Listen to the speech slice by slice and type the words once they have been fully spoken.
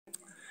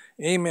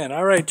Amen.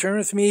 All right, turn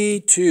with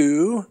me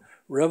to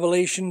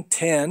Revelation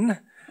 10.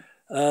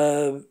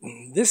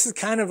 This is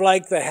kind of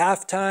like the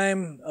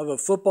halftime of a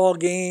football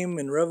game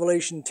in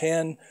Revelation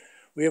 10.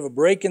 We have a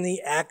break in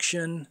the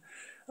action.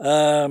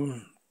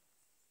 This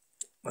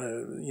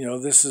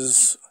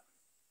is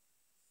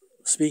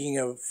speaking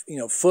of,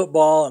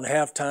 football and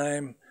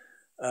halftime.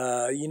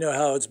 You know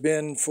how it's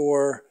been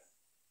for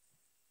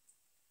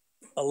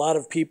a lot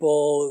of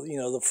people,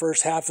 the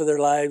first half of their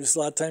lives. A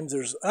lot of times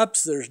there's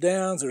ups, there's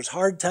downs, there's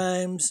hard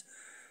times,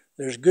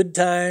 there's good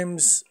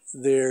times.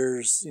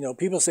 There's,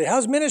 people say,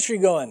 how's ministry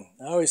going?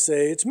 I always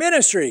say, it's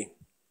ministry.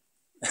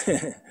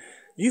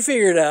 You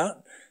figure it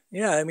out.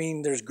 Yeah,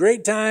 there's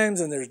great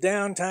times and there's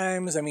down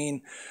times.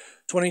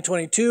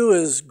 2022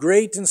 is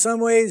great in some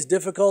ways,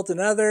 difficult in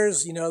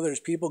others. There's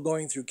people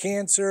going through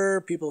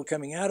cancer, people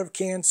coming out of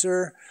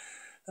cancer.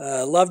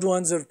 Loved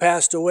ones that have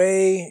passed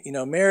away,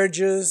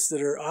 marriages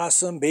that are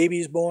awesome,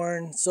 babies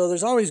born. So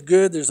there's always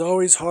good, there's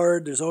always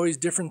hard, there's always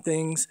different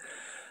things.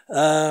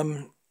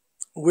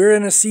 We're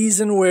in a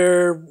season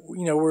where,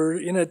 we're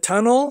in a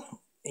tunnel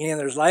and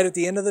there's light at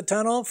the end of the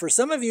tunnel. For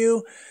some of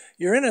you,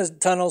 you're in a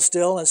tunnel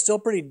still and it's still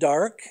pretty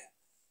dark.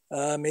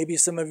 Maybe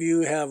some of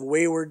you have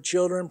wayward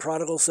children,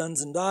 prodigal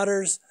sons and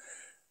daughters,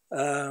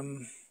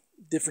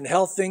 different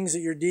health things that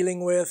you're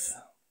dealing with.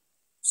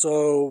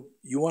 So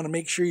you want to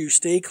make sure you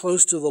stay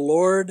close to the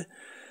Lord.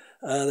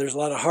 There's a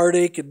lot of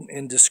heartache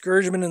and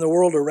discouragement in the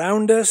world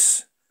around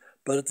us.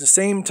 But at the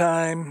same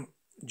time,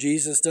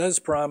 Jesus does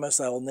promise,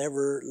 I will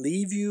never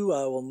leave you.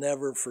 I will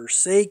never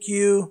forsake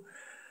you.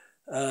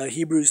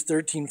 Hebrews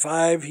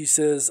 13:5, he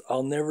says,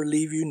 I'll never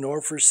leave you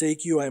nor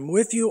forsake you. I'm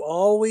with you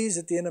always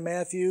at the end of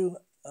Matthew,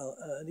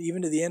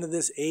 even to the end of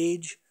this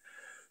age.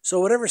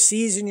 So whatever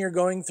season you're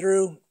going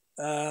through,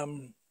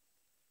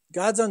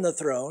 God's on the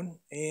throne,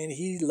 and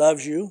he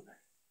loves you.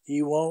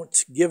 He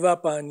won't give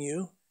up on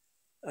you.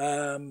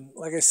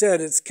 Like I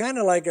said, it's kind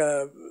of like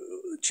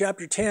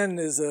chapter 10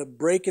 is a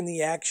break in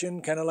the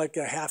action, kind of like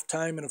a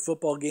halftime in a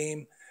football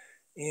game.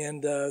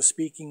 And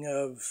speaking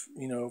of,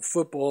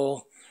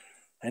 football,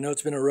 I know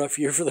it's been a rough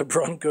year for the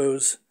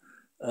Broncos.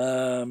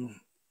 But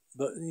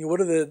what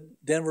do the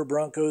Denver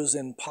Broncos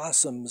and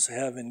Possums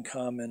have in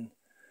common?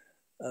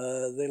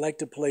 They like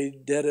to play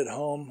dead at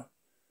home,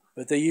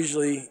 but they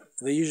usually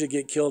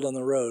get killed on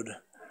the road.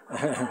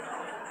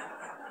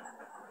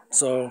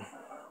 So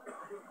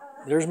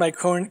there's my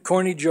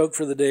corny joke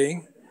for the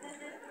day.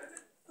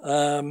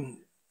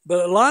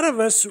 But a lot of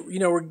us,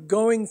 we're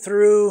going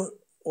through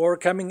or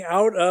coming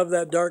out of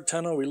that dark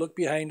tunnel. We look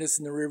behind us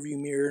in the rearview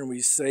mirror and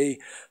we say,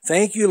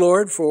 thank you,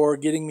 Lord, for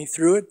getting me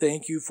through it.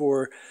 Thank you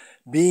for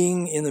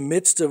being in the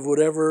midst of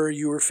whatever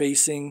you were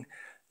facing.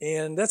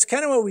 And that's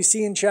kind of what we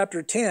see in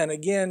chapter 10.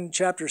 Again,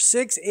 chapter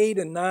 6, 8,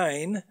 and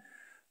 9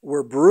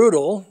 were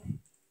brutal.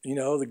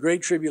 The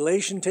Great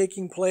Tribulation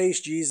taking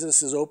place.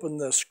 Jesus has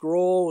opened the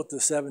scroll with the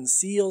 7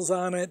 seals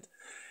on it.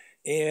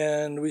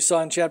 And we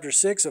saw in chapter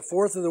 6, a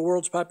fourth of the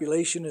world's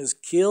population is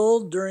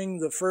killed during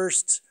the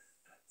first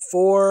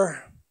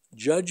 4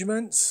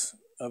 judgments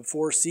of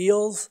 4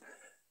 seals.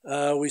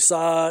 We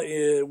saw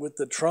with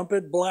the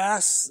trumpet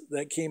blasts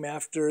that came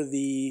after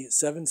the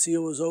 7th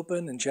seal was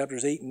opened in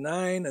chapters 8 and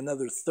 9,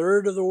 another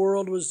third of the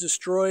world was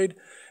destroyed.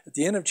 At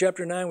the end of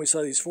chapter 9, we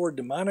saw these 4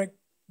 demonic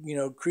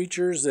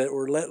creatures that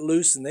were let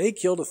loose, and they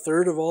killed a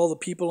third of all the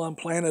people on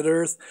planet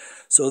Earth.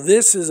 So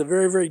this is a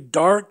very, very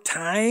dark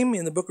time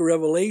in the book of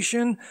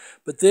Revelation,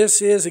 but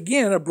this is,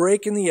 again, a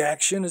break in the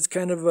action. It's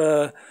kind of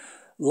a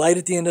light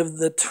at the end of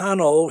the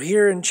tunnel.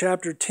 Here in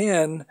chapter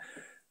 10,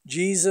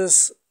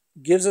 Jesus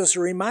gives us a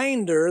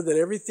reminder that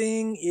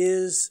everything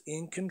is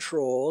in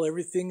control,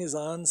 everything is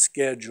on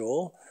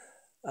schedule.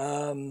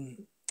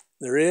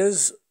 There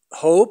is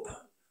hope.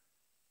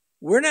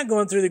 We're not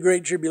going through the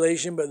Great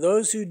Tribulation, but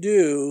those who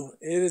do,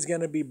 it is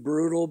going to be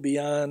brutal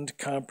beyond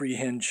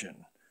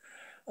comprehension.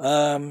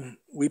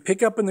 We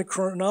pick up in the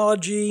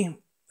chronology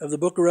of the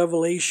book of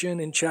Revelation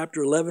in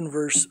chapter 11,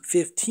 verse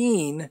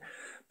 15.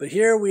 But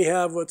here we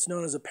have what's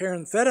known as a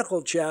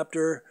parenthetical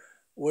chapter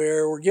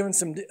where we're given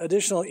some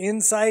additional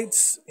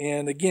insights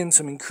and, again,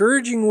 some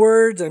encouraging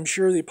words. I'm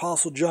sure the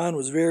Apostle John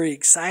was very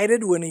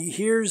excited when he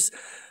hears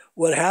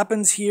what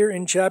happens here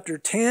in chapter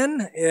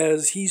 10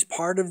 as he's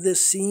part of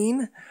this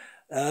scene.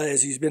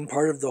 As he's been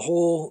part of the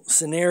whole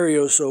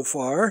scenario so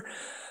far.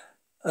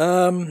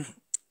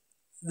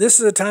 This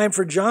is a time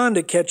for John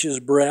to catch his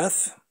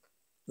breath.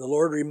 The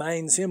Lord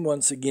reminds him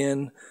once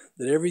again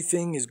that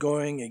everything is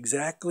going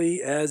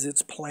exactly as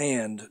it's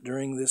planned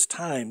during this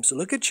time. So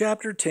look at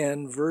chapter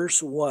 10,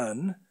 verse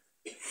 1.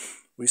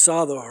 We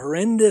saw the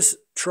horrendous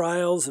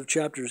trials of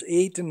chapters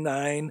 8 and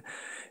 9.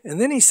 And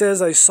then he says,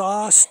 I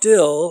saw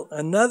still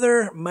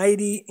another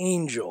mighty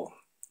angel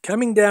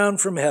coming down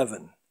from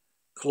heaven,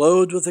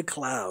 clothed with a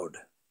cloud,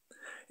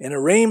 and a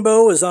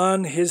rainbow was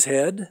on his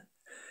head.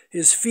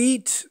 His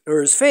face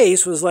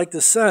was like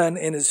the sun,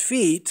 and his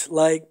feet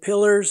like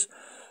pillars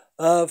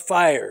of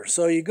fire.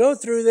 So you go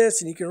through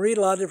this, and you can read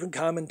a lot of different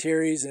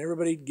commentaries, and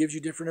everybody gives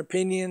you different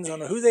opinions on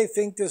who they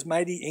think this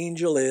mighty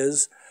angel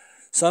is.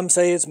 Some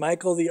say it's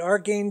Michael the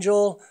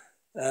archangel.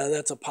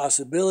 That's a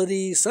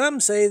possibility. Some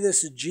say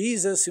this is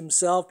Jesus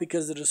himself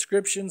because the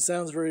description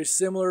sounds very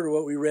similar to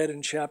what we read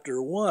in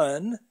chapter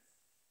 1.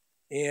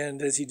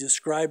 And as he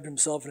described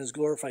himself in his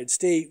glorified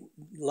state,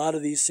 a lot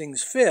of these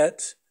things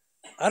fit.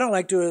 I don't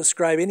like to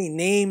ascribe any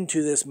name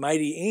to this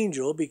mighty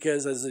angel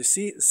because, as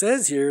it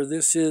says here,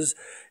 this is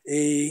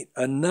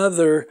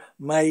another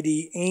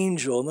mighty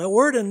angel. And the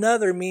word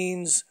another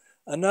means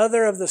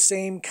another of the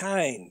same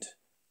kind.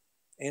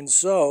 And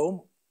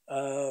so,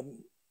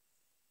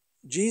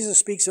 Jesus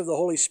speaks of the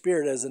Holy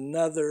Spirit as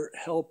another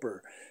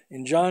helper.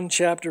 In John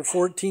chapter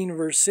 14,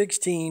 verse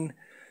 16,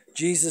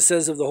 Jesus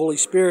says of the Holy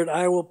Spirit,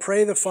 I will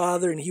pray the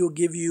Father, and he will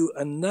give you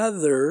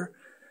another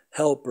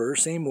helper,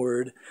 same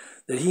word,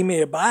 that he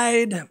may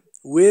abide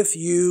with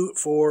you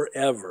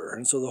forever.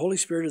 And so the Holy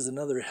Spirit is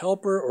another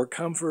helper or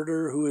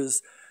comforter who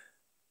is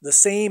the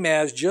same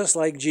as, just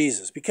like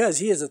Jesus, because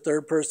he is a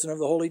third person of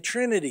the Holy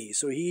Trinity.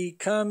 So he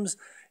comes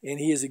and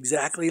he is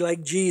exactly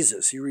like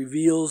Jesus. He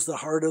reveals the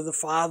heart of the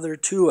Father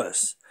to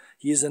us.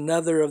 He is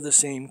another of the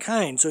same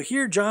kind. So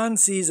here John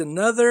sees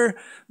another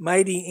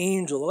mighty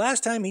angel. The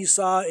last time he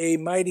saw a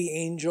mighty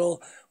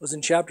angel was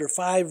in chapter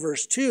 5,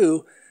 verse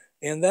 2.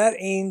 And that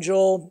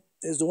angel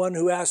is the one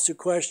who asks the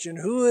question,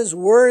 who is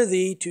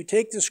worthy to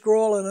take the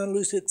scroll and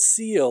unloose its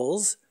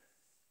seals?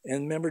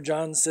 And remember,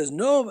 John says,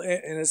 no,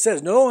 and it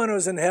says, no one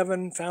was in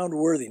heaven found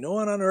worthy. No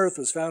one on earth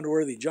was found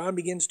worthy. John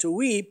begins to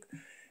weep,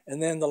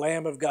 and then the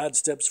Lamb of God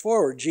steps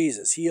forward,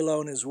 Jesus. He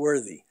alone is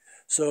worthy.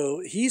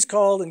 So he's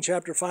called in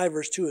chapter 5,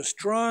 verse 2, a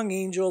strong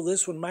angel.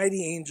 This one,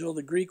 mighty angel.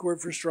 The Greek word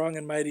for strong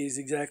and mighty is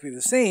exactly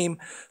the same.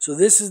 So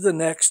this is the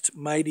next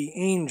mighty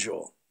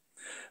angel.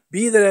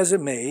 Be that as it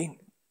may,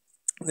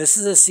 this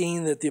is a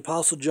scene that the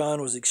Apostle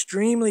John was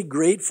extremely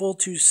grateful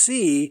to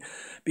see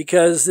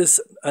because this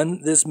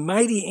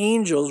mighty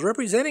angel is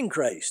representing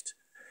Christ.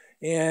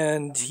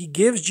 And he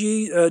gives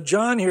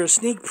John here a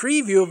sneak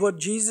preview of what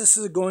Jesus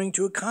is going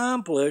to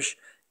accomplish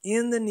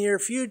in the near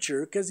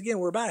future. Because again,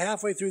 we're about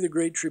halfway through the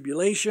Great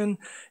Tribulation.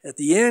 At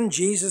the end,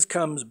 Jesus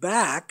comes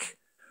back,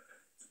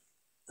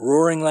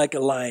 roaring like a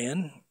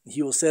lion.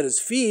 He will set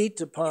his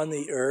feet upon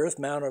the earth,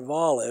 Mount of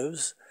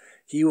Olives.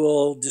 He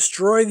will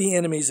destroy the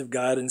enemies of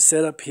God and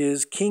set up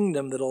his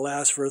kingdom that will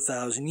last for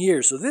 1,000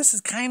 years. So this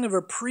is kind of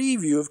a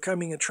preview of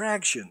coming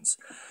attractions.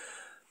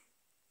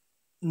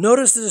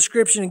 Notice the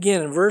description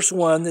again in verse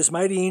 1. This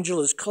mighty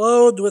angel is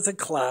clothed with a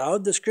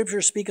cloud. The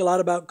scriptures speak a lot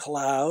about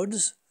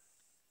clouds.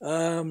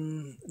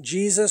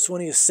 Jesus,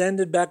 when he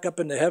ascended back up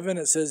into heaven,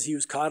 it says he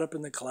was caught up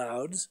in the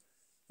clouds.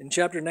 In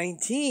chapter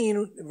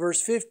 19,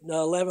 verse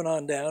 11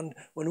 on down,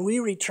 when we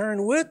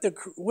return with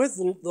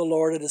the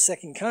Lord at his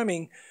second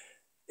coming,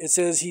 it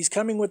says he's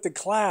coming with the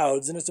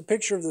clouds, and it's a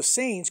picture of the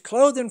saints,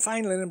 clothed in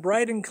fine linen,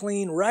 bright and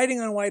clean, riding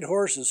on white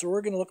horses. So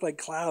we're going to look like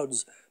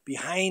clouds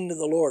behind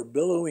the Lord,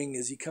 billowing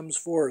as he comes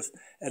forth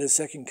at his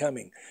second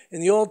coming. In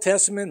the Old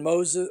Testament,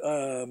 Moses,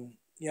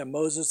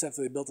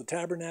 after they built the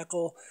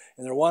tabernacle,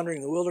 and they're wandering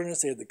in the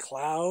wilderness, they had the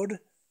cloud,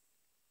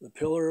 the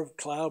pillar of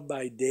cloud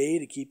by day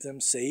to keep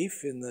them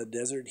safe in the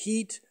desert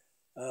heat,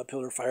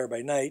 pillar of fire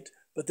by night.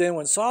 But then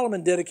when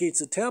Solomon dedicates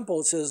the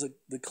temple, it says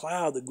the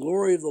cloud, the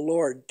glory of the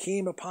Lord,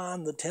 came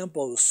upon the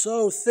temple. It was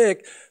so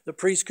thick, the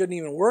priests couldn't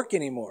even work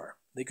anymore.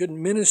 They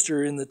couldn't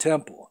minister in the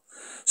temple.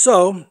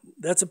 So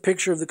that's a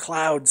picture of the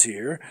clouds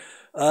here.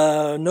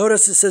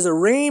 Notice it says a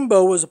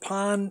rainbow was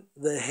upon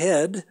the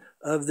head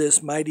of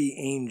this mighty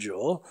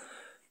angel.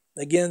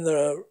 Again,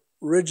 the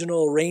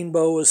original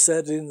rainbow was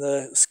set in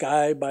the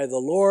sky by the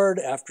Lord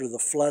after the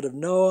flood of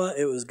Noah.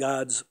 It was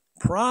God's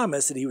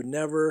promise that he would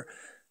never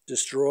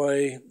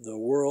destroy the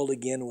world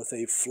again with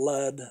a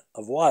flood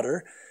of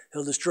water.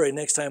 He'll destroy it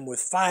next time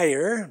with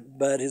fire,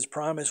 but his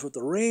promise with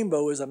the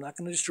rainbow is, I'm not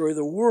going to destroy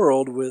the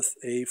world with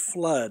a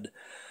flood.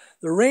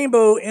 The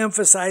rainbow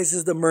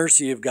emphasizes the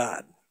mercy of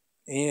God.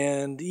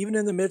 And even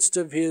in the midst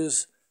of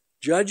his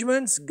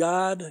judgments,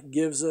 God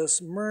gives us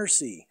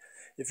mercy.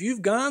 If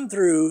you've gone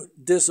through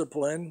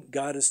discipline,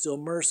 God is still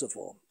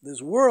merciful.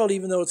 This world,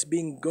 even though it's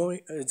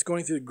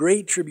going through the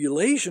great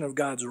tribulation of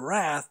God's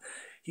wrath,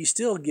 he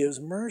still gives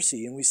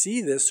mercy. And we see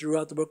this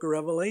throughout the book of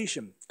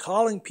Revelation,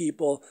 calling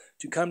people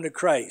to come to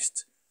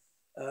Christ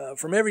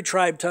from every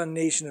tribe, tongue,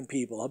 nation, and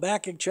people.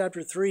 Habakkuk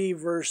chapter 3,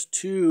 verse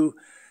 2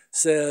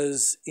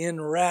 says,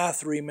 in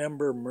wrath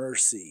remember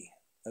mercy.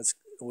 That's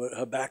what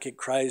Habakkuk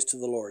cries to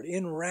the Lord.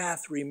 In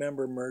wrath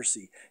remember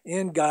mercy.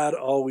 And God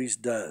always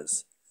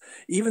does.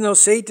 Even though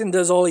Satan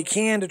does all he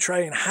can to try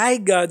and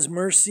hide God's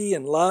mercy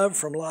and love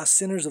from lost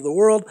sinners of the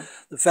world,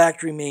 the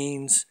fact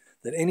remains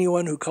that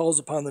anyone who calls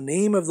upon the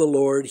name of the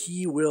Lord,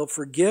 he will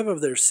forgive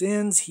of their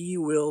sins, he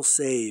will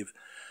save.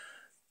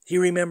 He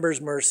remembers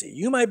mercy.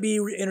 You might be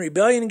in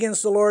rebellion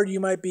against the Lord,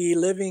 you might be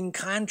living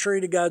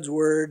contrary to God's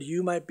word,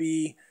 you might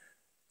be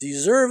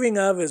deserving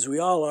of, as we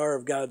all are,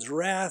 of God's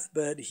wrath,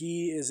 but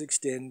he is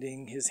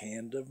extending his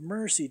hand of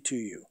mercy to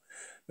you.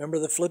 Remember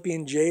the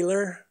Philippian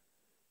jailer?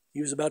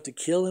 He was about to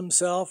kill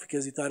himself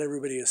because he thought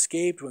everybody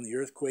escaped when the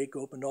earthquake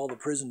opened all the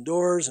prison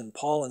doors and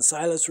Paul and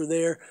Silas were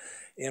there.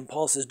 And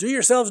Paul says, "Do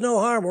yourselves no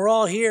harm, we're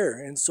all here."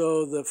 And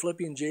so the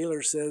Philippian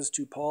jailer says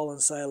to Paul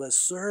and Silas,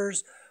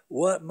 "Sirs,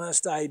 what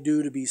must I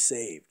do to be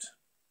saved?"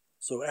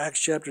 So Acts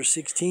chapter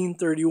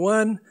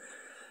 16:31.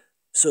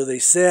 So they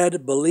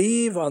said,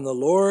 "Believe on the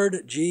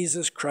Lord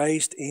Jesus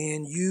Christ,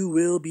 and you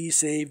will be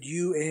saved,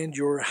 you and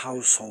your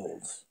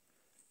households."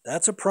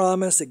 That's a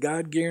promise that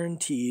God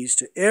guarantees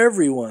to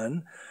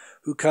everyone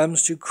who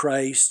comes to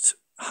Christ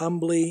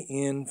humbly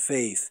in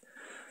faith.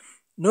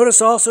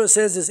 Notice also it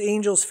says this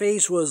angel's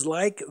face was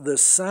like the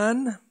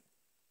sun.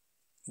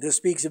 This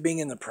speaks of being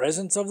in the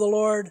presence of the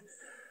Lord.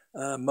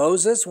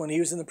 Moses, when he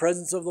was in the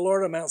presence of the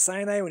Lord on Mount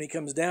Sinai, when he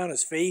comes down,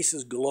 his face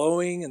is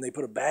glowing, and they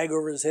put a bag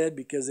over his head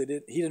because he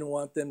didn't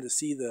want them to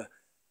see the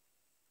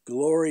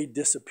glory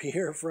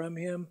disappear from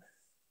him,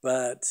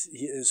 but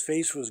his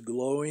face was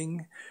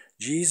glowing.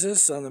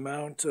 Jesus on the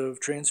Mount of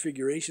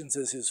Transfiguration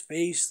says his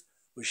face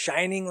was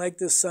shining like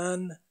the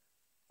sun.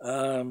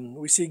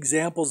 We see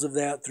examples of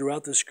that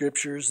throughout the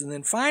scriptures. And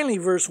then finally,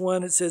 verse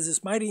 1, it says,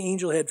 "This mighty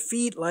angel had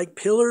feet like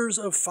pillars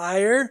of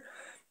fire,"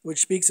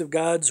 which speaks of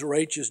God's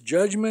righteous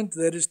judgment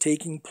that is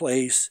taking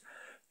place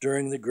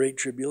during the Great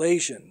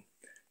Tribulation.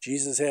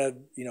 Jesus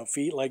had,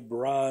 feet like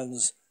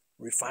bronze,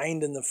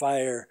 refined in the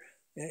fire.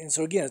 And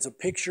so again, it's a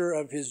picture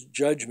of his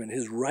judgment,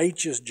 his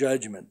righteous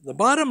judgment. The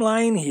bottom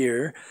line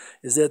here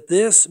is that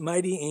this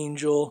mighty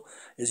angel,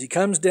 as he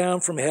comes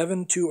down from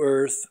heaven to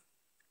earth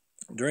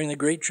during the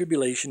Great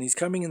Tribulation, he's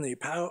coming in the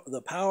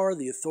power,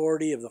 the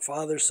authority of the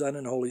Father, Son,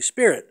 and Holy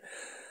Spirit.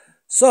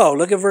 So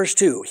look at verse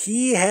 2.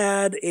 "He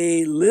had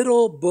a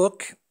little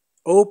book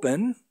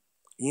open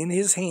in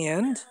his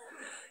hand,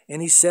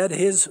 and he set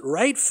his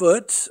right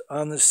foot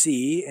on the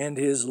sea and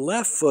his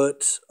left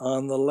foot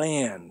on the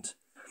land."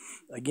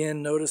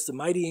 Again, notice the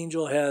mighty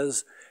angel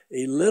has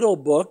a little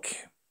book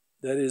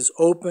that is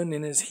open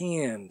in his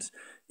hand.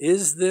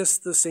 Is this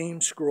the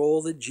same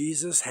scroll that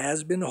Jesus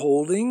has been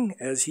holding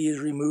as he has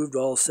removed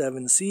all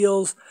 7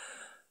 seals?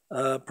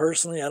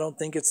 Personally, I don't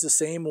think it's the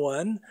same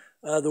one.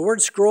 The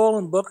word scroll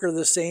and book are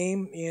the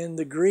same in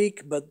the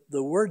Greek, but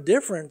the word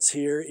difference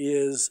here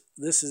is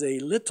this is a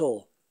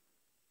little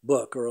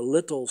book or a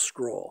little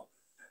scroll.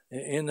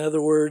 In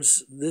other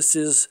words, this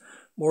is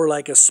more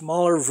like a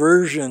smaller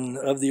version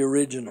of the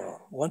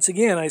original. Once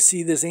again, I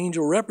see this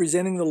angel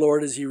representing the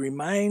Lord as he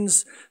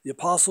reminds the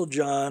Apostle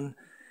John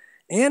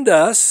and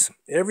us,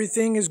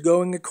 everything is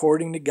going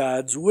according to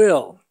God's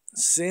will.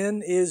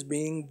 Sin is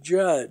being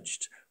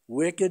judged.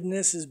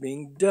 Wickedness is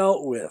being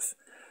dealt with.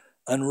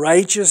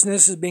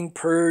 Unrighteousness is being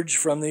purged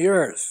from the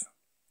earth.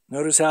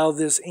 Notice how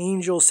this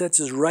angel sets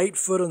his right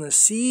foot on the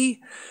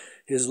sea,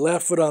 his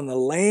left foot on the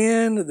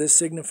land. This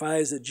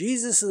signifies that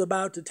Jesus is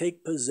about to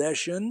take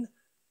possession,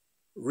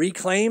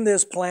 reclaim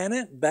this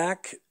planet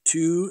back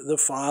to the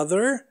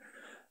Father.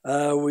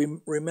 We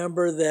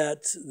remember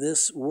that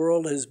this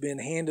world has been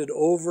handed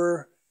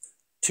over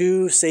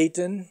to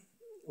Satan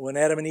when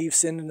Adam and Eve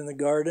sinned in the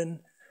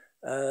garden.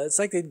 It's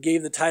like they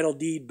gave the title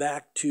deed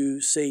back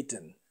to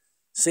Satan.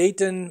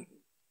 Satan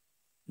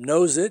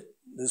knows it.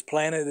 This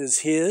planet is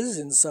his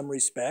in some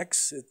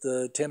respects. At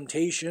the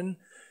temptation,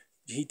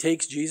 he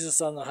takes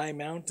Jesus on the high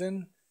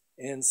mountain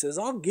and says,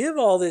 "I'll give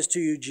all this to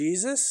you,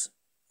 Jesus,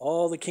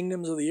 all the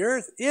kingdoms of the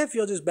earth, if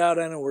you'll just bow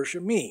down and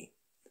worship me."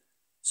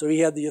 So he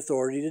had the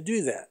authority to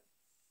do that.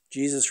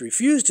 Jesus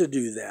refused to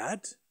do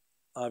that,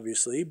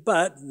 obviously,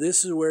 but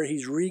this is where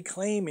he's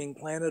reclaiming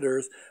planet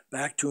Earth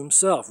back to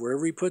himself.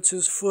 Wherever he puts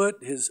his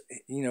foot, his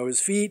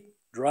feet,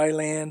 dry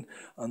land,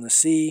 on the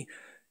sea,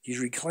 he's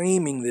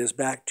reclaiming this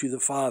back to the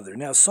Father.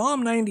 Now,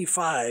 Psalm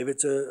 95,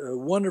 it's a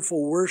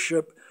wonderful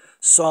worship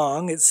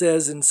song. It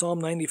says in Psalm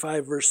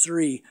 95, verse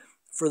 3,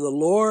 "For the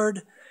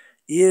Lord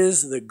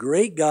is the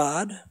great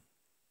God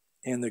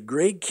and the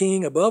great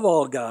King above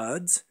all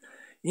gods.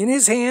 In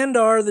his hand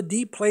are the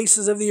deep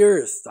places of the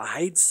earth. The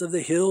heights of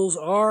the hills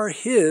are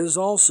his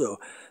also.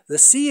 The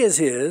sea is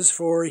his,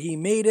 for he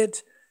made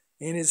it,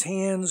 and his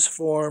hands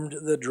formed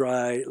the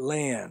dry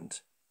land."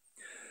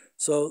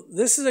 So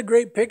this is a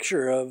great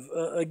picture of,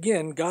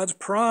 again, God's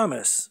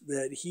promise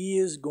that he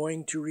is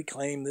going to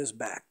reclaim this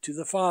back to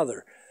the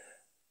Father.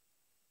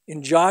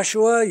 In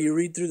Joshua, you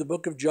read through the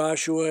book of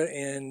Joshua,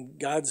 and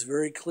God's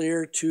very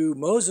clear to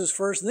Moses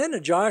first, and then to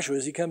Joshua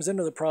as he comes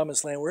into the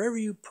promised land. Wherever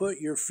you put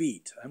your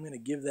feet, I'm going to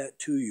give that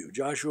to you.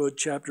 Joshua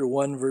chapter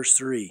 1, verse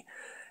 3.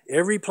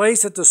 "Every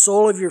place that the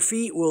sole of your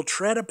feet will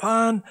tread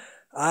upon,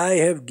 I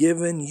have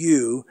given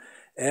you,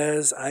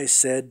 as I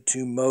said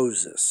to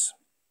Moses."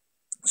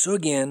 So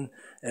again,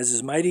 as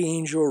his mighty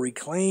angel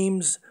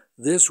reclaims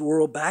this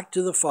world back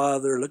to the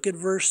Father, look at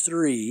verse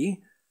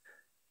 3.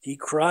 "He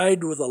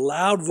cried with a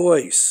loud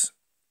voice,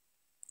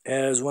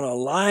 as when a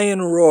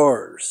lion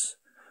roars.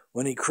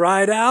 When he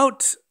cried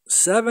out,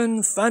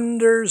 7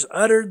 thunders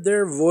uttered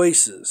their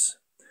voices."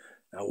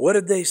 Now, what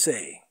did they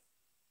say?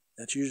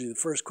 That's usually the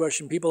first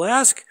question people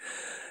ask.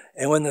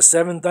 "And when the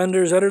 7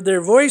 thunders uttered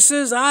their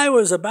voices, I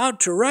was about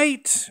to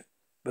write,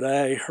 But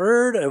I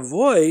heard a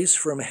voice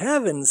from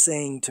heaven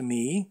saying to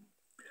me,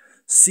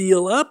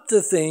 seal up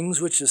the things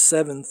which the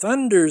seven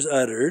thunders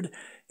uttered,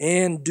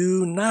 and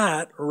do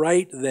not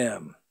write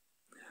them.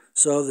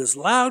 So this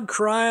loud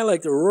cry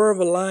like the roar of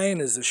a lion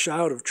is a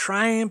shout of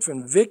triumph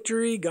and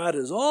victory. God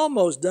is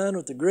almost done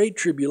with the great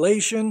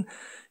tribulation.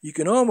 You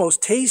can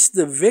almost taste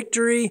the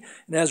victory.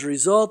 And as a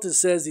result, it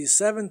says these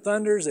seven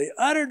thunders, they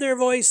uttered their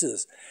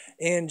voices.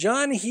 And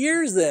John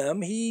hears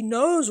them. He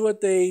knows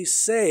what they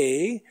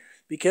say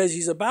because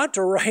he's about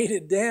to write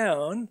it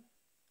down.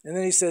 And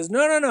then he says,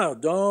 no,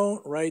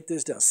 don't write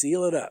this down.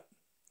 Seal it up.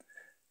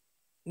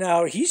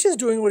 Now, he's just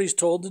doing what he's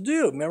told to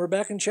do. Remember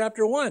back in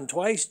chapter 1,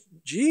 twice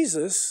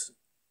Jesus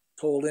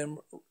told him,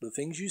 the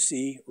things you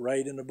see,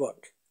 write in a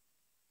book.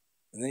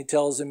 And then he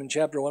tells him in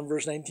chapter 1,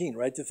 verse 19,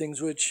 write the things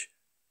which,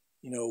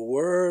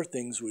 were,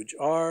 things which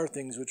are,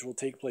 things which will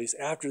take place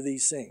after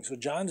these things. So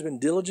John's been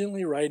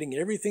diligently writing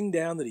everything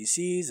down that he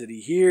sees, that he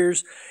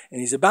hears,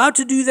 and he's about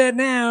to do that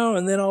now,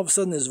 and then all of a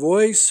sudden this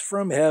voice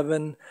from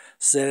heaven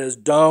says,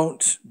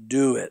 don't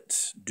do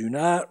it. Do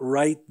not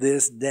write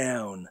this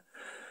down.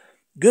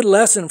 Good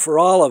lesson for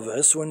all of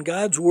us. When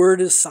God's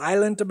word is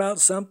silent about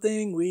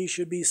something, we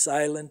should be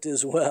silent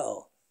as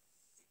well.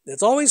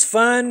 It's always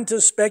fun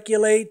to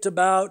speculate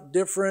about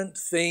different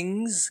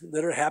things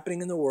that are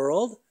happening in the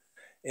world.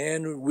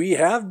 And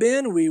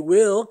we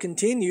will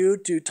continue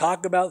to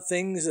talk about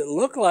things that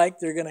look like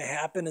they're going to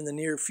happen in the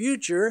near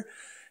future.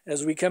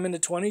 As we come into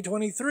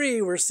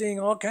 2023, we're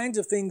seeing all kinds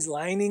of things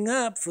lining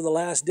up for the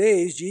last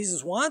days.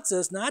 Jesus wants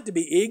us not to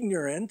be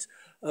ignorant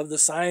of the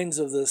signs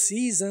of the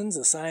seasons,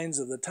 the signs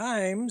of the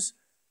times.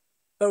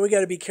 But we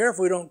got to be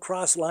careful we don't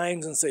cross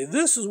lines and say,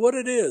 this is what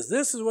it is.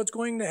 This is what's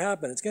going to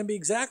happen. It's going to be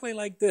exactly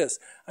like this.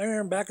 I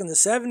remember back in the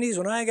 70s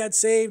when I got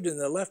saved and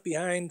the Left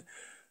Behind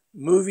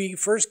movie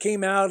first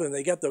came out and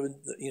they got the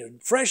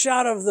fresh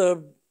out of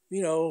the,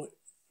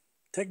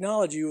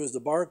 technology was the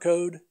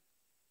barcode,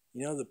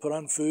 that put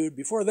on food.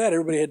 Before that,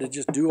 everybody had to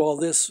just do all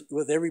this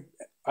with every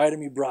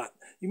item you brought.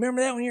 You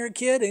remember that when you were a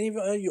kid? Any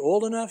of you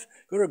old enough?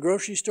 Go to a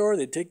grocery store,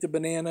 they'd take the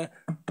banana,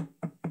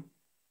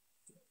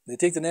 they'd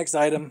take the next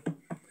item,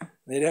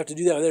 they'd have to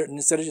do that with it. And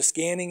instead of just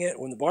scanning it,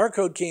 when the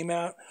barcode came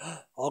out,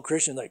 all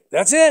Christians like,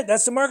 that's it,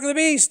 that's the mark of the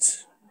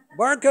beast.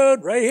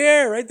 Barcode, right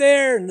here, right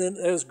there. And then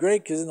it was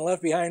great because in the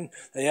Left Behind,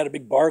 they had a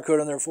big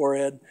barcode on their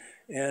forehead.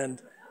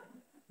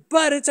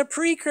 But it's a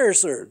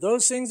precursor.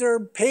 Those things are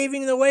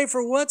paving the way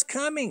for what's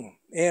coming.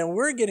 And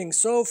we're getting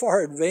so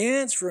far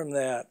advanced from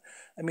that.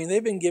 I mean,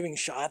 they've been giving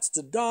shots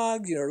to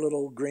dogs, a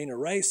little grain of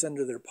rice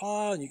under their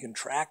paw, and you can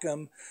track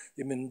them.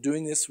 They've been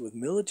doing this with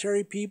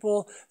military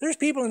people. There's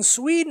people in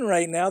Sweden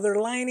right now, they're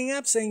lining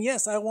up saying,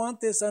 yes, I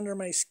want this under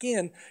my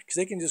skin, because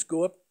they can just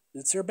go up,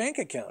 it's their bank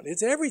account.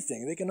 It's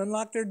everything. They can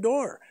unlock their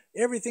door.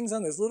 Everything's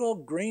on this little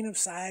grain of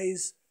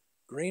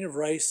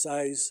rice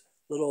size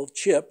little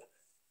chip,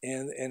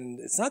 and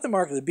it's not the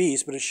mark of the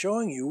beast, but it's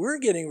showing you we're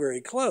getting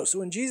very close. So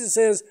when Jesus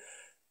says,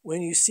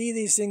 when you see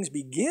these things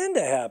begin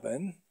to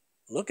happen,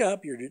 look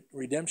up, your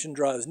redemption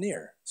draws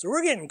near. So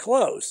we're getting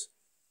close.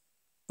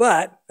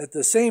 But at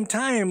the same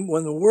time,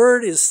 when the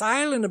word is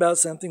silent about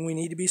something, we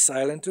need to be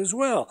silent as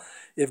well.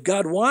 If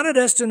God wanted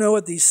us to know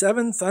what these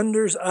seven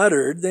thunders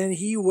uttered, then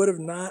he would have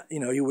not,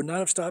 he would not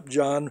have stopped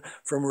John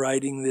from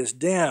writing this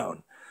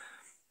down.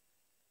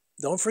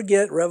 Don't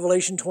forget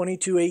Revelation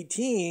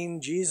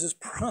 22:18, Jesus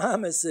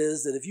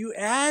promises that if you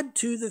add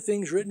to the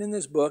things written in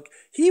this book,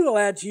 he will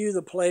add to you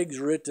the plagues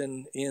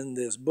written in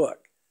this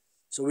book.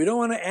 So we don't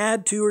want to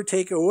add to or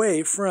take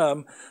away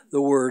from the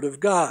Word of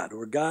God.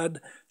 Where God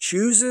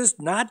chooses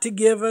not to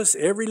give us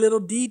every little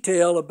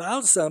detail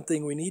about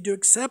something, we need to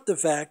accept the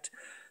fact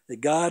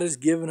that God has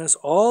given us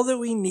all that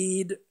we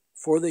need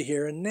for the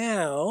here and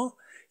now.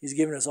 He's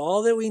given us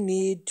all that we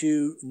need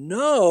to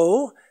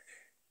know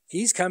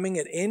He's coming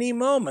at any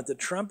moment. The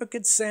trumpet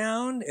could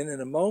sound, and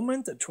in a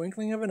moment, the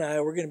twinkling of an eye,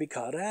 we're going to be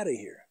caught out of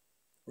here.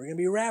 We're going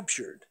to be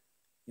raptured.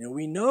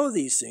 We know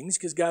these things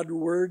because God's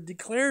word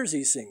declares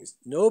these things.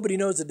 Nobody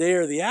knows the day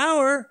or the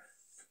hour.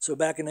 So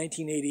back in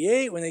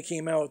 1988, when they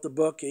came out with the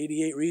book,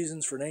 88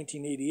 Reasons for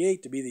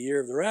 1988 to be the year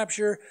of the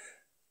rapture,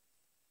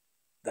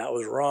 that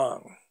was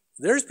wrong.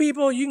 There's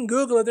people, you can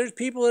Google it, there's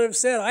people that have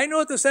said, I know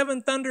what the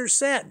seven thunders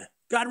said.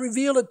 God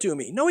revealed it to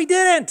me. No, he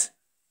didn't.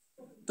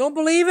 Don't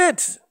believe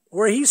it.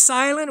 Where he's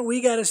silent,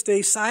 we got to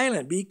stay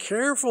silent. Be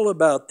careful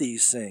about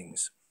these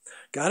things.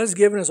 God has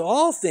given us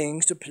all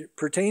things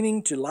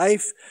pertaining to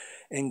life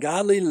and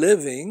godly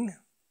living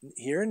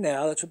here and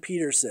now. That's what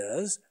Peter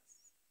says.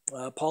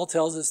 Paul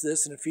tells us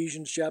this in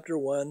Ephesians chapter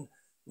 1,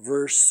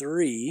 verse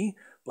 3.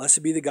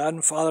 Blessed be the God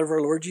and Father of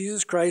our Lord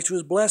Jesus Christ, who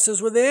has blessed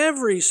us with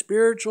every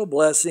spiritual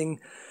blessing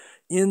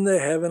in the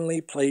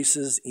heavenly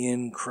places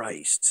in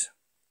Christ.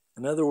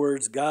 In other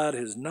words, God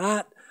has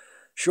not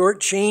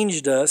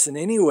shortchanged us in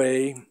any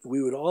way.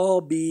 We would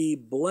all be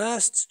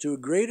blessed to a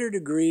greater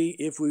degree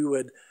if we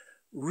would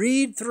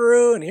read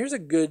through, and here's a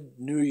good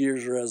New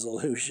Year's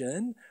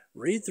resolution,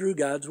 read through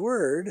God's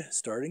Word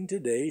starting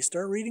today.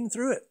 Start reading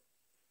through it.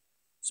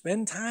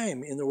 Spend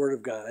time in the Word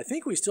of God. I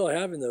think we still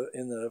have in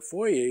the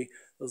foyer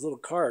those little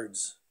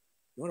cards.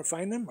 You want to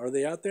find them? Are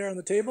they out there on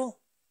the table?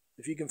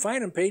 If you can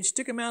find them, Paige,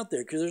 stick them out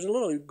there, because there's a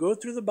little, you go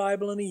through the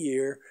Bible in a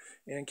year,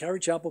 and Calvary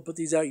Chapel put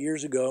these out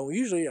years ago. We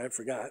usually, I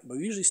forgot, but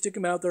we usually stick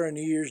them out there on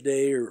New Year's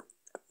Day or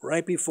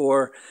right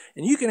before,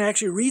 and you can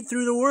actually read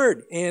through the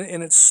Word.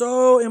 And it's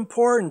so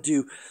important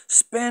to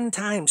spend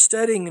time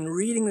studying and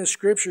reading the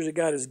Scriptures that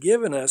God has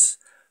given us,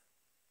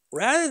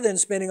 rather than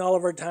spending all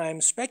of our time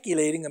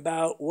speculating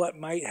about what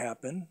might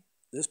happen.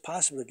 This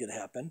possibly could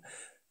happen.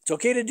 It's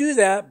okay to do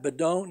that, but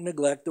don't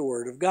neglect the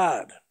Word of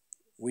God.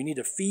 We need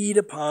to feed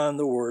upon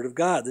the Word of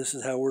God. This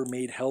is how we're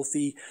made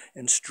healthy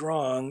and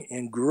strong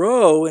and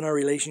grow in our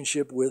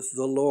relationship with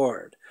the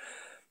Lord.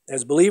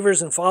 As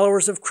believers and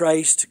followers of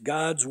Christ,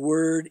 God's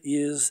Word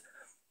is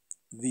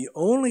the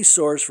only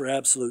source for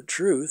absolute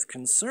truth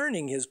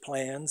concerning His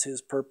plans,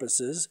 His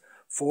purposes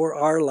for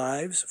our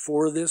lives,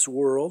 for this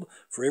world,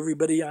 for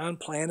everybody on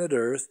planet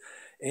Earth.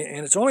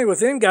 And it's only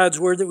within God's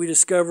Word that we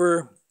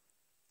discover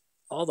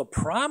all the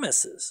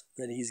promises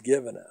that He's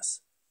given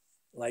us.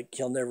 Like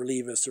He'll never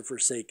leave us or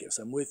forsake us.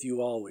 I'm with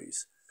you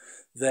always.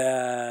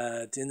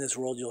 That in this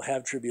world you'll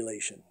have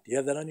tribulation. Do you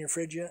have that on your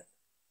fridge yet?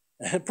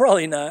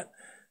 Probably not.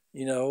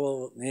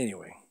 Well,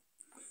 anyway.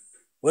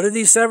 What did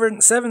these seven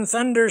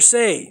thunders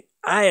say?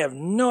 I have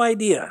no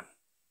idea.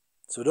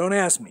 So don't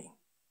ask me.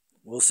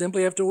 We'll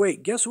simply have to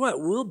wait. Guess what?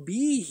 We'll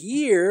be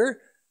here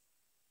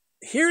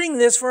hearing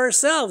this for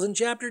ourselves in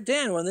chapter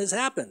 10 when this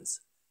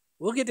happens.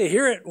 We'll get to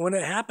hear it when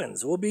it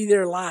happens. We'll be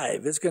there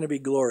live. It's going to be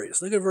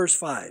glorious. Look at verse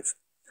 5.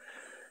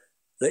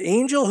 The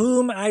angel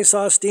whom I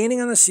saw standing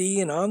on the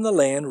sea and on the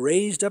land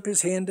raised up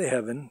his hand to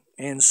heaven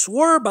and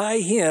swore by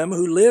Him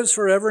who lives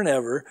forever and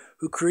ever,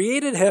 who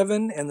created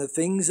heaven and the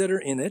things that are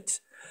in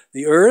it,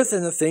 the earth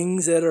and the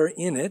things that are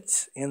in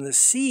it, and the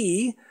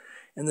sea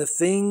and the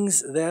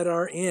things that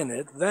are in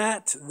it,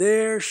 that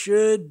there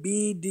should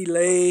be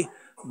delay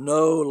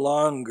no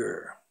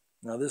longer.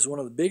 Now, this is one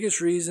of the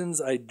biggest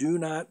reasons I do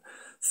not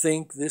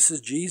think this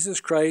is Jesus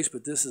Christ,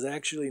 but this is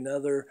actually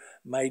another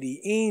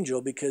mighty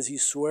angel, because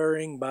he's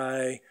swearing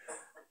by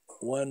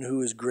one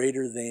who is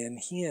greater than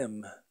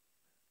him.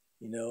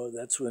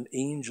 That's what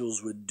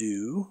angels would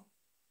do.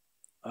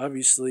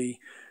 Obviously,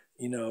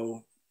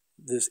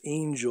 this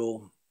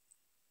angel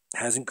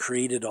hasn't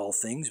created all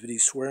things, but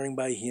he's swearing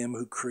by Him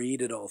who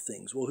created all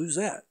things. Well, who's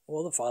that?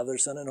 Well, the Father,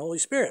 Son, and Holy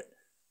Spirit.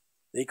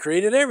 They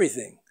created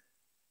everything.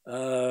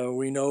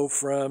 We know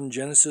from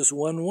Genesis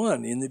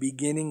 1:1, in the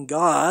beginning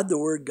God, the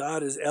word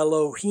God is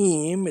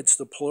Elohim, it's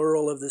the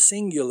plural of the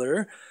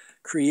singular,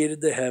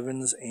 created the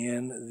heavens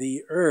and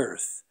the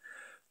earth.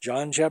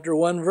 John chapter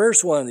 1,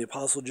 verse 1, the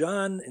Apostle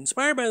John,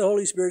 inspired by the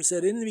Holy Spirit,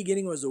 said, in the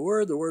beginning was the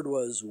Word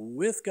was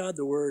with God,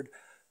 the Word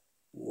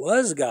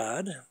was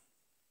God.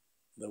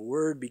 The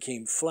Word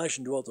became flesh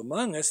and dwelt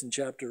among us in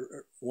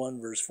chapter 1,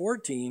 verse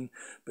 14.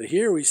 But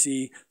here we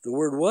see the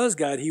Word was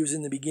God. He was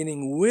in the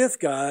beginning with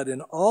God,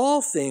 and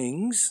all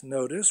things,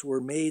 notice,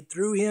 were made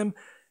through Him.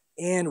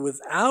 And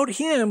without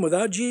Him,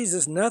 without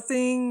Jesus,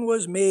 nothing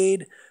was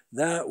made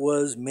that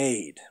was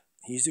made.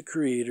 He's the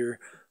creator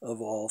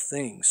of all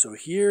things. So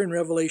here in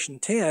Revelation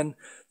 10,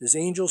 this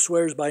angel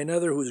swears by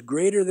another who is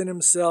greater than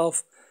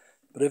himself.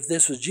 But if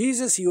this was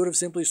Jesus, he would have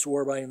simply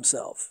swore by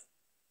himself.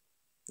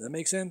 Does that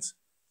make sense?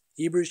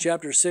 Hebrews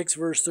chapter 6,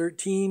 verse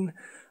 13.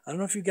 I don't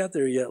know if you got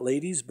there yet,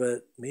 ladies,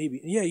 but maybe.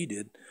 Yeah, you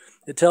did.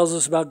 It tells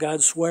us about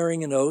God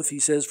swearing an oath. He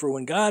says, for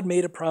when God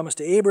made a promise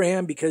to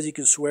Abraham, because he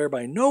could swear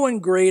by no one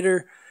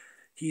greater,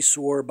 he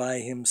swore by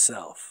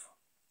himself.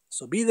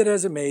 So be that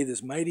as it may,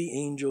 this mighty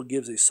angel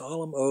gives a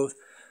solemn oath,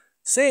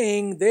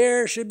 saying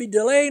there should be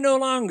delay no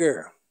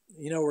longer.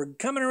 We're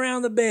coming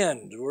around the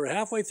bend. We're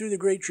halfway through the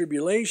Great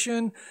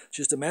Tribulation. It's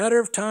just a matter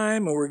of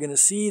time, and we're going to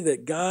see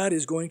that God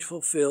is going to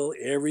fulfill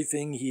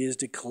everything He has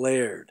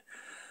declared.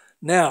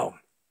 Now,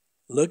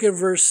 look at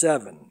verse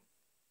 7.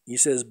 He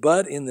says,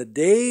 but in the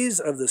days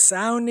of the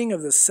sounding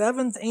of the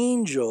seventh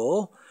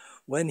angel,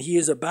 when he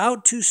is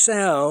about to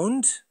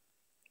sound,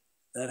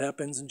 that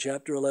happens in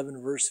chapter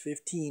 11, verse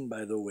 15,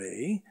 by the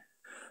way,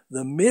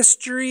 the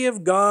mystery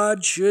of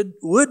God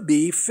would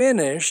be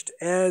finished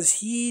as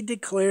He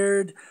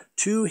declared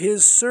to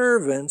His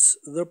servants,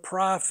 the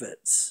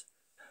prophets.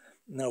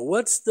 Now,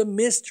 what's the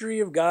mystery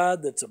of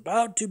God that's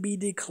about to be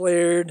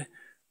declared?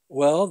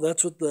 Well,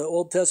 that's what the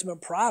Old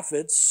Testament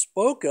prophets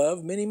spoke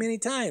of many, many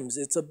times.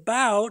 It's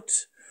about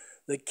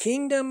the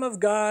kingdom of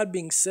God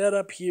being set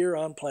up here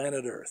on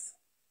planet Earth.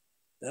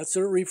 That's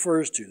what it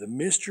refers to, the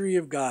mystery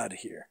of God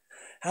here.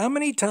 How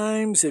many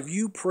times have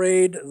you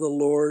prayed the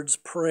Lord's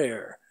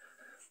Prayer?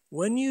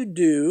 When you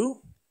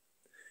do,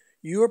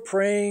 you are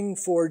praying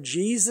for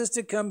Jesus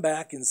to come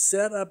back and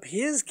set up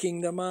His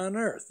kingdom on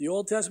earth. The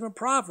Old Testament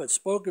prophets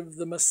spoke of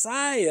the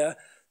Messiah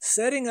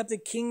setting up the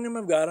kingdom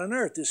of God on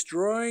earth,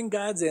 destroying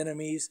God's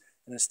enemies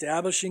and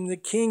establishing the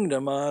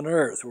kingdom on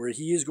earth where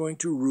He is going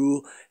to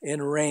rule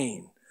and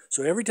reign.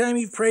 So every time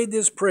you've prayed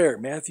this prayer,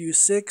 Matthew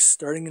 6,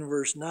 starting in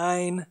verse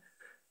 9,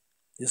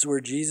 this is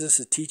where Jesus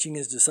is teaching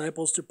His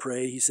disciples to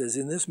pray. He says,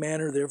 in this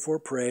manner, therefore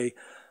pray,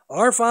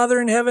 Our Father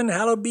in heaven,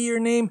 hallowed be your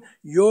name.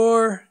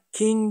 Your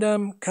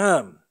kingdom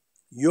come.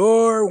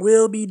 Your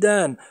will be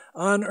done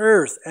on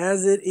earth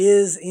as it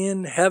is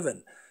in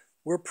heaven.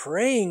 We're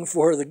praying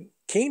for the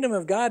kingdom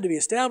of God to be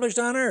established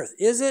on earth.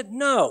 Is it?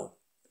 No.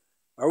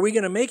 Are we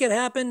going to make it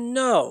happen?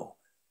 No.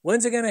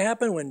 When's it going to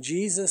happen? When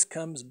Jesus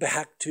comes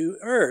back to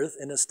earth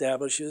and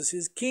establishes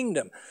his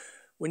kingdom.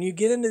 When you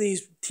get into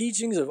these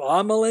teachings of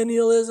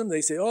amillennialism,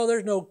 they say, oh,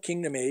 there's no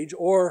kingdom age.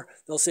 Or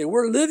they'll say,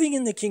 we're living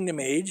in the kingdom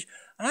age.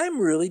 I'm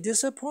really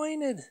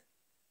disappointed.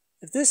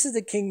 If this is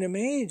the kingdom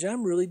age,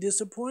 I'm really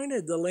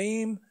disappointed. The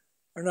lame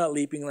are not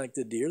leaping like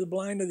the deer. The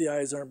blind of the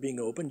eyes aren't being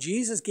opened.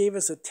 Jesus gave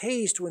us a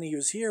taste when he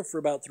was here for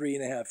about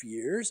 3.5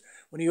 years,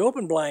 when he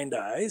opened blind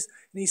eyes.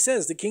 And he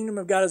says, the kingdom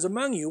of God is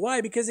among you.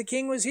 Why? Because the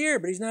king was here,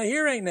 but he's not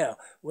here right now.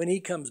 When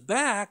he comes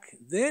back,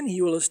 then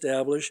he will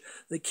establish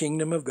the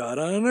kingdom of God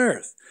on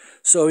earth.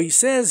 So he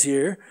says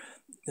here,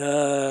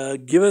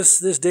 give us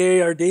this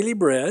day our daily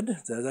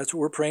bread. That's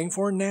what we're praying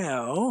for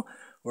now.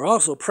 We're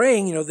also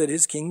praying, that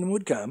his kingdom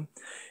would come.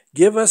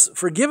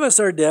 Forgive us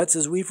our debts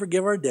as we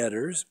forgive our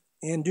debtors.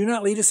 And do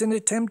not lead us into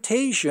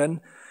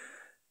temptation,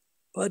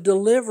 but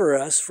deliver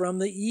us from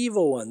the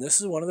evil one.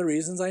 This is one of the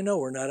reasons I know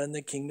we're not in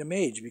the kingdom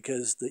age,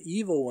 because the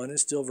evil one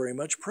is still very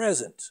much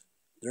present.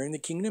 During the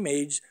kingdom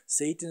age,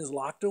 Satan is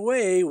locked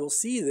away. We'll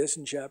see this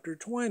in chapter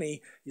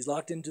 20. He's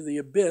locked into the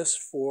abyss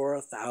for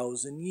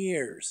 1,000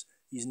 years.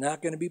 He's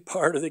not going to be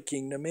part of the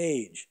kingdom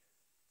age.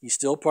 He's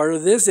still part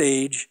of this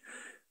age,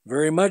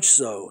 very much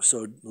so.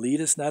 So lead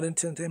us not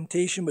into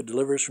temptation, but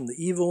deliver us from the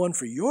evil one.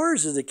 For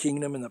yours is the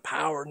kingdom and the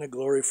power and the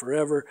glory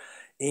forever.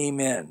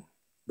 Amen.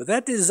 But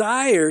that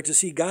desire to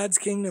see God's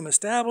kingdom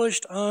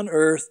established on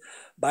earth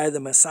by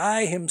the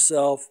Messiah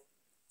himself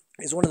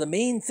is one of the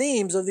main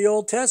themes of the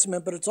Old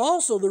Testament, but it's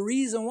also the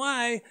reason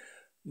why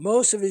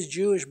most of his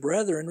Jewish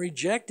brethren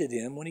rejected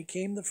him when he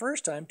came the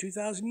first time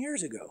 2,000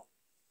 years ago.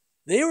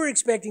 They were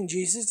expecting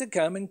Jesus to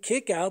come and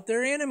kick out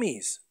their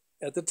enemies.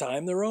 At the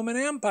time, the Roman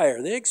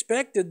Empire. They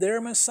expected their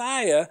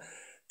Messiah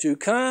to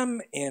come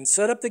and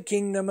set up the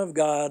kingdom of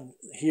God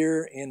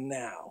here and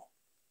now.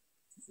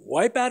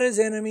 Wipe out his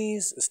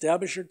enemies,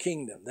 establish your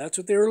kingdom. That's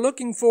what they were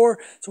looking for.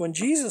 So when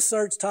Jesus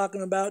starts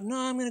talking about, no,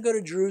 I'm going to go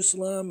to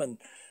Jerusalem and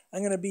I'm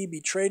going to be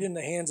betrayed in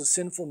the hands of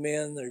sinful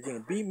men. They're going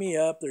to beat me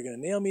up. They're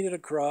going to nail me to the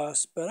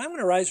cross. But I'm going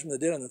to rise from the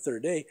dead on the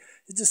third day.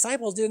 His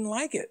disciples didn't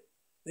like it.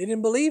 They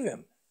didn't believe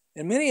him.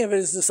 And many of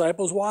his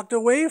disciples walked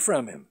away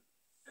from him.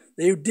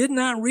 They did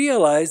not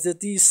realize that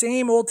these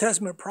same Old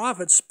Testament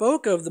prophets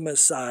spoke of the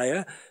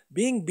Messiah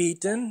being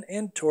beaten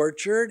and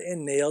tortured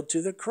and nailed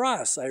to the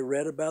cross. I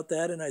read about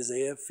that in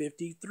Isaiah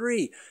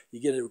 53.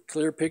 You get a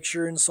clear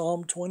picture in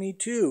Psalm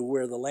 22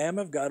 where the Lamb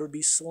of God would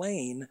be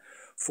slain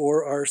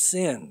for our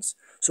sins.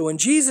 So when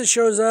Jesus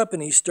shows up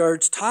and he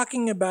starts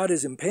talking about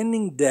his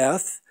impending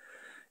death,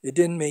 it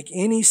didn't make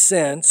any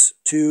sense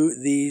to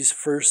these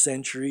first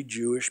century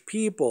Jewish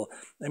people.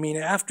 I mean,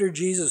 after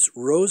Jesus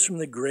rose from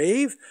the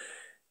grave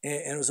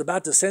and was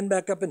about to send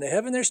back up into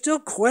heaven, they're still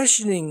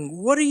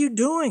questioning, what are you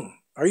doing?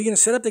 Are you going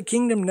to set up the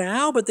kingdom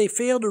now? But they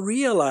fail to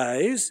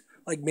realize,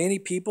 like many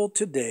people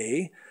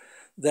today,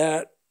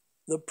 that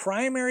the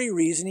primary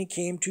reason he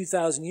came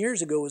 2,000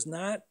 years ago was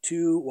not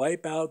to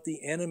wipe out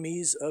the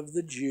enemies of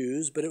the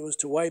Jews, but it was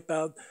to wipe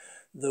out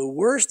the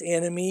worst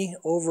enemy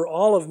over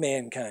all of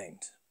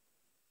mankind,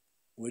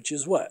 which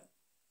is what?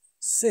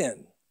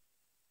 Sin.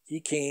 He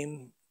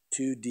came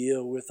to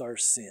deal with our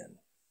sin.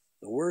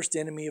 The worst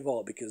enemy of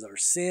all, because our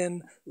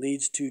sin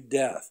leads to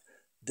death.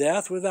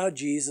 Death without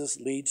Jesus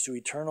leads to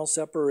eternal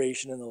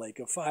separation in the lake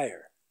of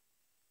fire.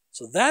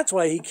 So that's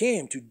why he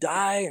came, to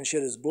die and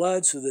shed his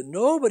blood so that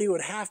nobody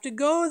would have to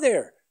go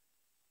there.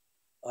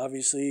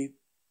 Obviously,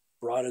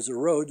 broad is a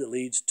road that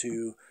leads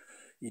to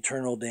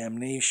eternal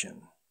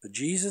damnation. But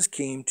Jesus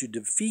came to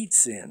defeat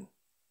sin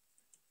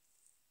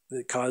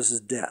that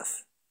causes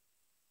death,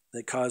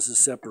 that causes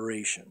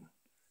separation.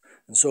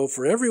 And so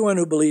for everyone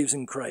who believes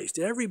in Christ,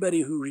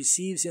 everybody who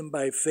receives him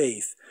by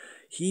faith,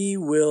 he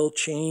will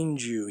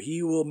change you.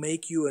 He will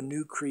make you a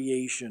new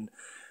creation.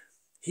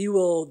 He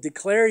will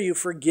declare you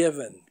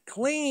forgiven,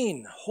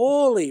 clean,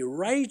 holy,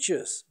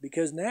 righteous,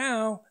 because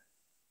now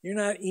you're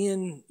not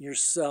in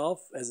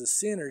yourself as a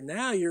sinner.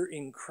 Now you're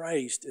in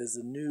Christ as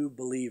a new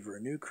believer,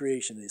 a new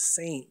creation, a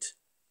saint.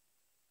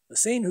 A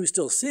saint who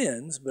still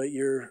sins, but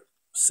you're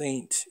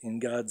saint in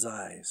God's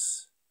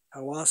eyes.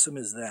 How awesome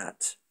is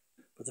that?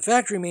 But the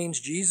fact remains,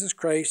 Jesus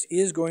Christ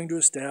is going to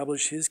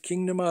establish his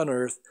kingdom on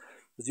earth.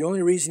 But the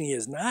only reason he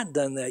has not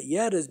done that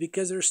yet is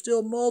because there's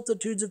still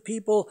multitudes of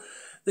people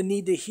that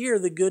need to hear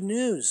the good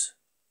news.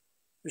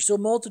 There's still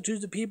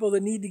multitudes of people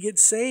that need to get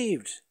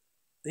saved.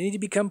 They need to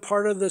become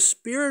part of the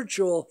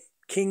spiritual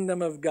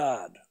kingdom of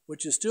God,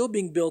 which is still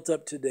being built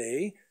up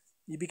today.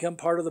 You become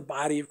part of the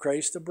body of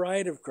Christ, the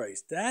bride of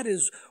Christ. That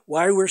is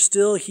why we're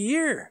still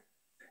here.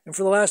 And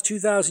for the last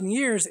 2,000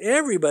 years,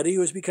 everybody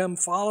who has become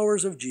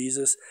followers of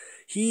Jesus,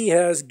 he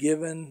has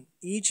given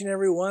each and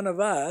every one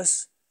of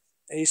us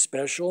a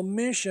special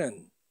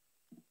mission.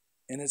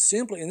 And it's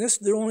simply, and this is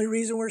the only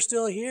reason we're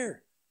still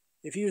here.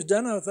 If he was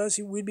done with us,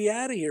 we'd be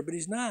out of here, but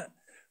he's not.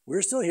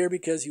 We're still here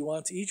because he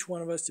wants each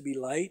one of us to be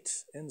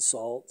light and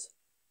salt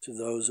to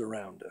those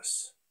around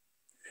us.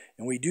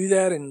 And we do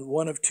that in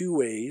one of two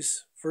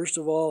ways. First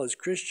of all, as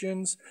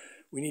Christians,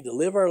 we need to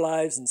live our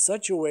lives in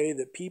such a way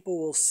that people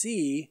will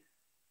see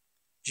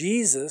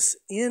Jesus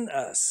in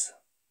us,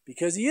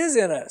 because he is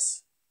in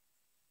us.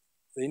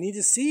 They need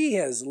to see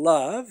his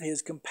love,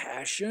 his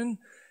compassion,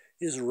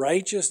 his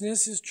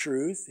righteousness, his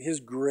truth, his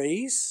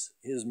grace,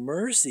 his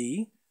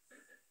mercy.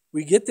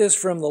 We get this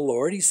from the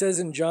Lord. He says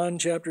in John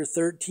chapter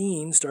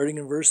 13, starting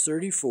in verse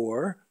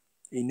 34,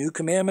 "A new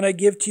commandment I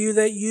give to you,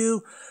 that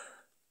you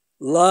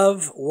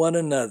love one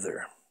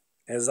another.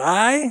 As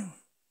I?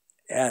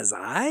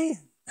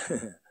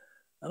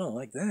 I don't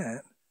like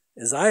that.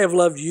 As I have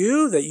loved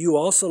you, that you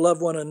also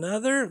love one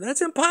another.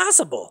 That's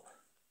impossible.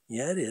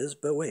 Yeah, it is,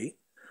 but wait.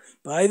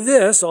 By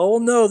this, all will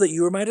know that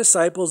you are my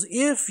disciples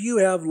if you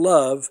have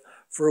love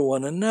for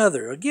one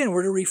another." Again,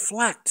 we're to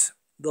reflect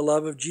the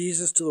love of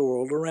Jesus to the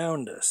world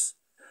around us.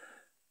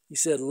 He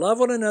said, "Love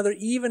one another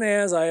even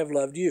as I have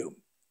loved you."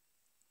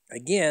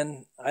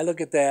 Again, I look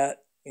at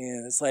that,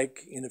 and it's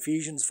like in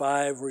Ephesians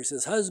 5 where he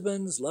says,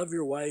 "Husbands, love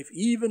your wife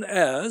even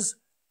as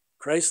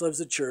Christ loves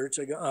the church."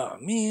 I go, oh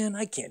man,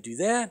 I can't do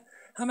that.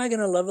 How am I going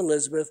to love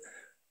Elizabeth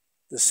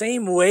the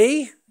same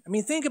way? I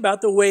mean, think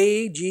about the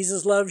way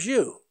Jesus loves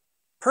you.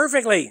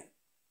 Perfectly,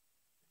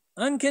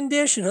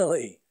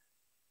 unconditionally,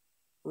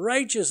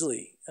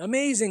 righteously,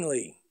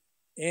 amazingly.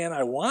 And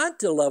I want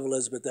to love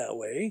Elizabeth that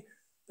way,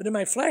 but in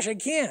my flesh I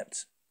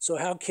can't. So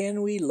how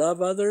can we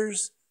love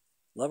others,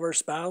 love our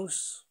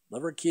spouse,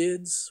 love our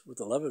kids with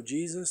the love of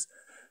Jesus?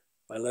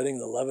 By letting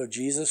the love of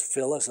Jesus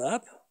fill us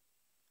up.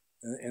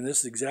 And this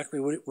is exactly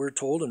what we're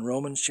told in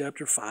Romans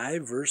chapter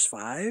 5, verse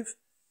 5.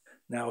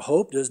 "Now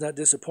hope does not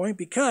disappoint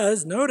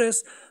because,"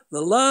 notice,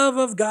 "the love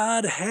of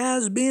God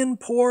has been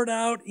poured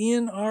out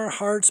in our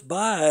hearts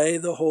by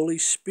the Holy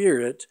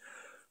Spirit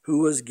who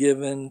was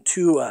given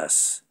to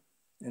us."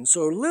 And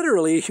so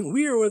literally,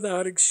 we are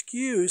without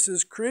excuse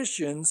as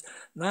Christians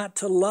not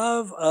to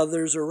love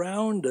others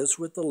around us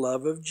with the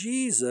love of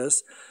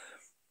Jesus.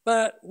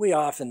 But we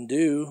often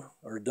do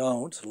or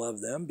don't love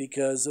them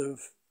because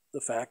of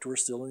the fact we're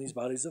still in these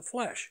bodies of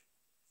flesh.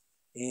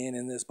 And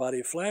in this body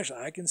of flesh,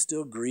 I can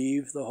still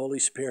grieve the Holy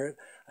Spirit.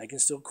 I can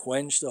still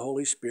quench the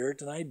Holy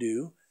Spirit, and I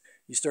do.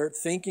 You start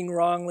thinking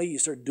wrongly, you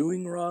start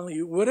doing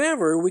wrongly,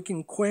 whatever, we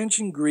can quench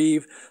and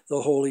grieve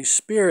the Holy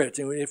Spirit.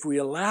 And if we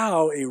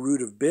allow a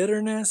root of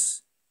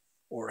bitterness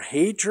or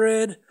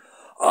hatred,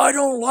 "I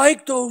don't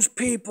like those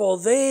people,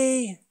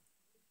 they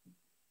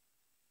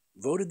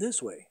voted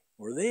this way,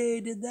 or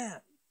they did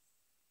that."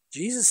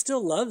 Jesus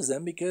still loves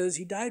them because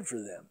he died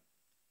for them.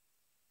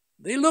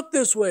 "They look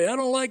this way, I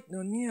don't like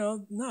them,"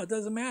 no, it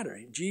doesn't matter.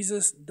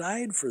 Jesus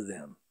died for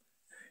them.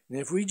 And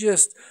if we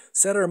just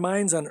set our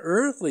minds on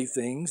earthly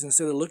things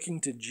instead of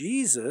looking to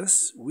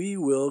Jesus, we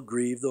will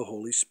grieve the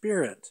Holy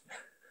Spirit.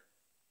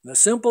 The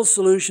simple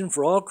solution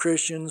for all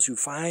Christians who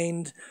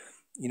find,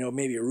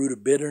 maybe a root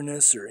of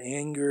bitterness or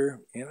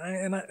anger,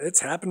 and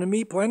it's happened to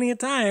me plenty of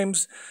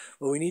times,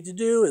 what we need to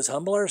do is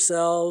humble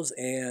ourselves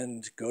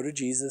and go to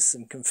Jesus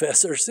and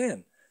confess our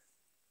sin.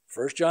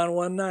 1 John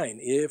 1:9,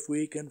 "If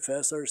we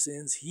confess our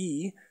sins,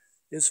 he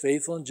is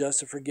faithful and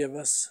just to forgive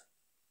us"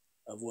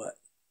 of what?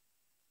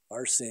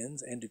 Our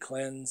sins, and to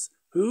cleanse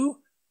who?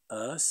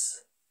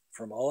 Us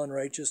from all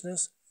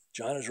unrighteousness.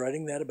 John is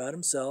writing that about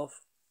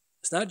himself.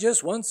 It's not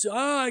just once,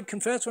 I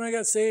confessed when I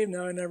got saved,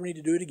 now I never need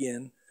to do it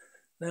again.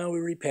 Now we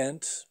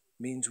repent.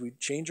 Means we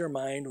change our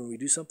mind when we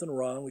do something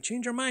wrong. We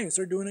change our mind and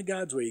start doing it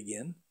God's way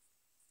again.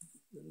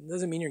 It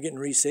doesn't mean you're getting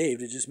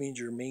resaved. It just means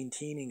you're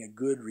maintaining a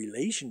good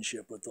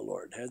relationship with the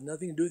Lord. It has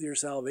nothing to do with your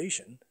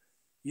salvation.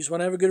 You just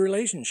want to have a good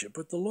relationship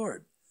with the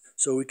Lord.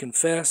 So we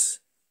confess,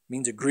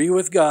 means agree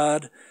with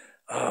God.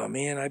 Oh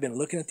man, I've been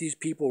looking at these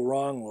people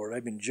wrong, Lord.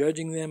 I've been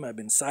judging them. I've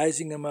been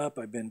sizing them up.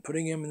 I've been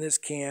putting them in this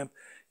camp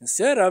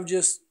instead of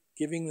just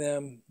giving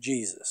them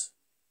Jesus.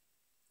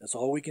 That's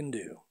all we can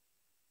do.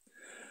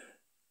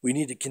 We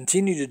need to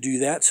continue to do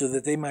that so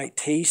that they might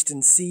taste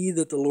and see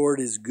that the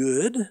Lord is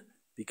good,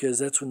 because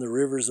that's when the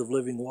rivers of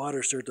living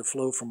water start to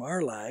flow from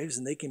our lives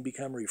and they can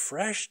become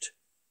refreshed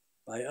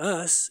by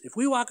us. If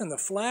we walk in the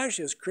flesh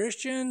as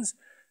Christians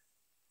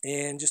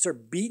and just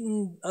start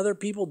beating other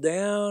people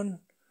down,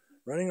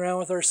 running around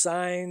with our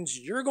signs,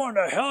 "You're going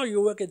to hell, you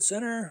wicked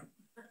sinner."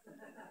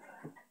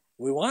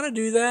 We want to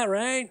do that,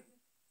 right?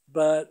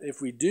 But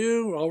if we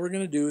do, all we're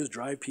going to do is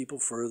drive people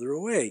further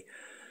away.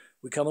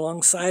 We come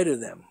alongside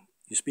of them.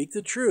 You speak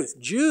the truth.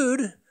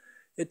 Jude,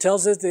 it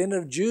tells us at the end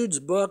of Jude's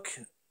book,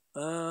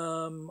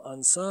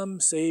 on some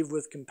save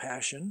with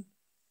compassion,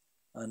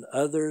 on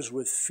others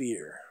with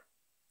fear.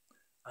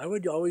 I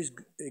would always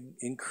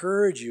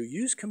encourage you,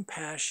 use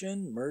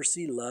compassion,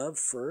 mercy, love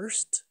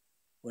first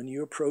when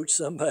you approach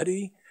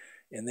somebody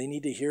and they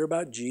need to hear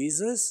about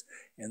Jesus.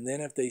 And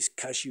then if they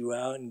cuss you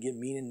out and get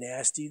mean and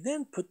nasty,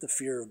 then put the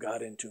fear of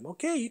God into them.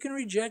 Okay, you can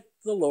reject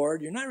the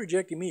Lord. You're not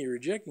rejecting me. You're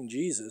rejecting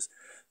Jesus.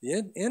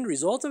 The end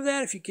result of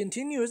that, if you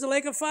continue, is a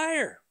lake of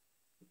fire.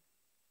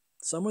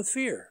 Some with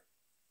fear.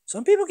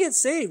 Some people get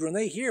saved when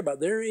they hear about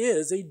there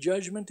is a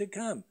judgment to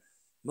come.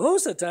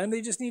 Most of the time, they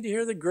just need to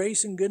hear the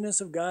grace and goodness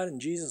of God, and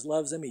Jesus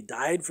loves them. He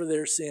died for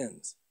their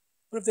sins.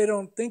 But if they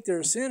don't think they're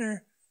a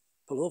sinner,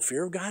 put a little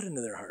fear of God into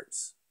their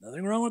hearts.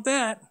 Nothing wrong with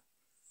that.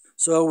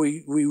 So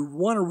we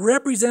want to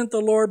represent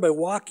the Lord by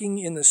walking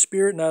in the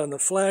Spirit, not in the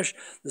flesh.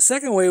 The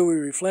second way we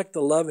reflect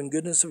the love and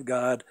goodness of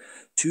God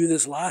to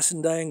this lost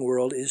and dying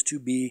world is to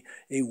be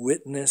a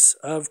witness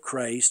of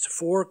Christ,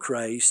 for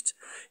Christ.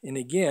 And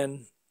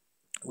again,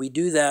 we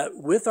do that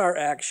with our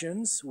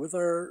actions, with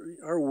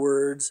our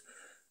words,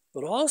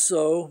 but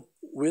also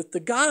with the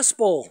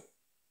gospel.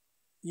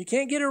 You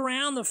can't get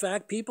around the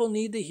fact people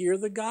need to hear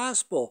the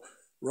gospel.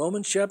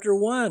 Romans chapter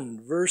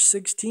 1, verse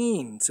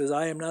 16 says,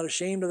 I am not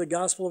ashamed of the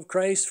gospel of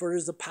Christ, for it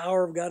is the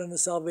power of God unto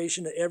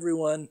salvation to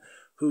everyone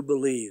who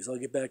believes. I'll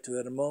get back to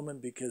that in a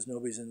moment because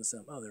nobody's in the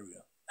same. Oh, there we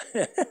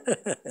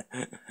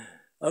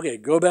go. Okay,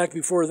 go back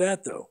before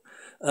that, though.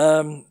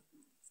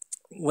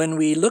 When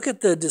we look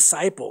at the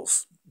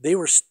disciples, they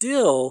were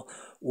still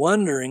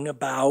wondering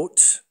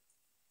about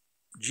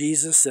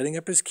Jesus setting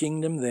up his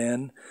kingdom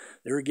then.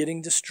 They were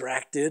getting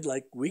distracted,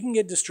 like we can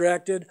get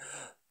distracted.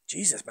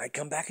 Jesus might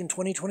come back in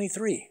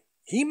 2023.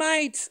 He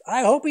might.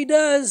 I hope he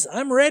does.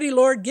 I'm ready,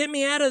 Lord. Get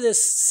me out of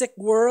this sick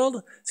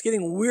world. It's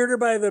getting weirder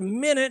by the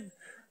minute.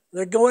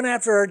 They're going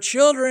after our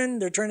children.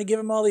 They're trying to give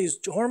them all these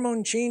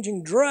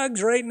hormone-changing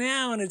drugs right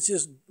now, and it's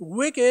just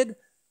wicked.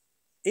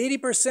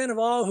 80% of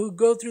all who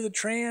go through the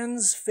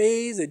trans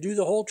phase, they do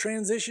the whole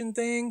transition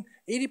thing,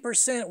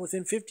 80%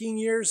 within 15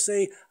 years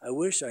say, I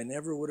wish I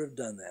never would have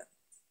done that.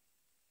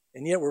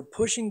 And yet we're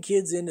pushing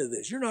kids into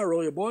this. You're not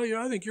really a boy.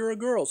 I think you're a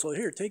girl. So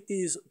here, take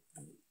these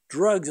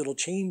drugs. It'll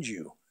change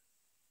you.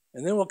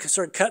 And then we'll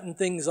start cutting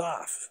things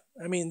off.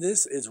 I mean,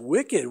 this is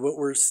wicked what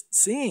we're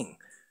seeing.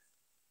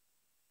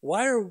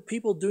 Why are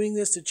people doing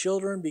this to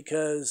children?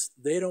 Because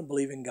they don't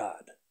believe in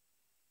God.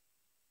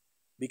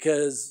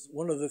 Because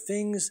one of the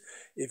things,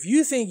 if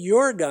you think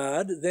you're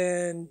God,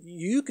 then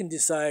you can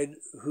decide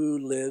who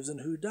lives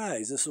and who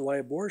dies. This is why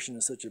abortion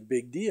is such a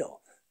big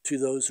deal to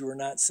those who are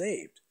not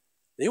saved.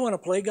 They want to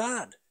play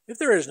God. If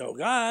there is no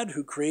God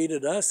who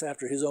created us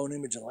after his own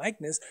image and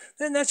likeness,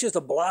 then that's just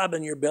a blob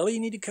in your belly. You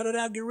need to cut it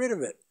out, get rid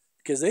of it.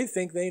 Because they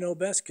think they know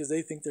best because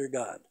they think they're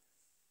God.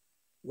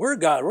 We're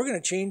God. We're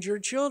going to change your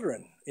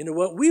children into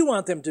what we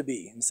want them to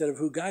be instead of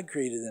who God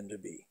created them to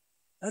be.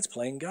 That's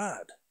playing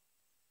God.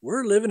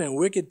 We're living in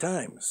wicked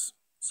times.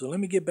 So let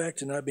me get back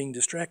to not being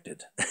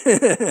distracted.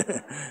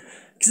 Because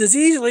it's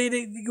easily,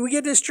 we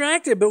get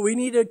distracted, but we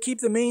need to keep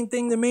the main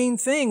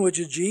thing, which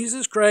is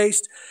Jesus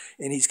Christ,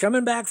 and he's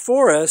coming back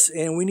for us,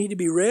 and we need to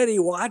be ready,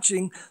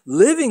 watching,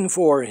 living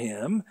for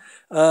him.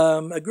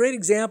 A great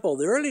example,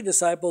 the early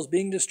disciples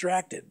being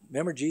distracted.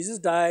 Remember, Jesus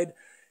died,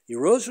 he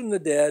rose from the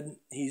dead,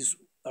 he's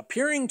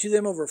appearing to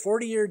them over a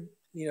 40-day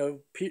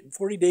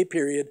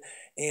period,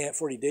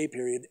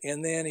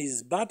 and then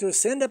he's about to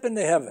ascend up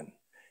into heaven.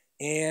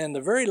 And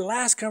the very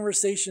last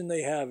conversation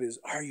they have is,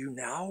 are you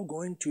now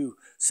going to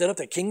set up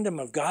the kingdom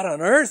of God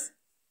on earth?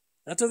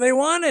 That's what they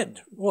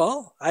wanted.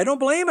 Well, I don't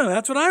blame them.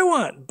 That's what I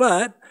want.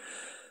 But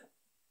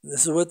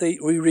this is what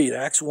we read,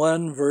 Acts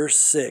 1, verse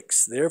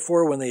 6.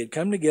 Therefore, when they had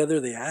come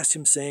together, they asked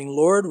him, saying,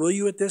 Lord, will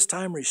you at this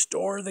time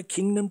restore the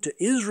kingdom to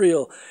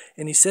Israel?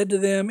 And he said to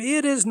them,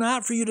 it is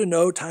not for you to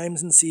know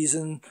times and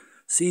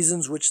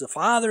seasons which the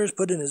Father has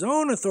put in his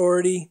own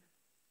authority,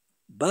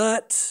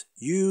 but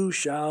you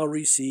shall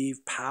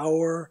receive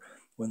power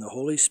when the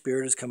Holy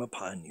Spirit has come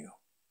upon you.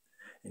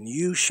 And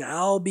you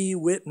shall be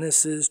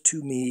witnesses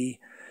to me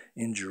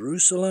in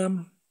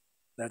Jerusalem,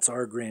 that's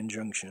our Grand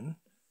Junction,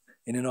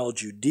 and in all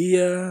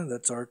Judea,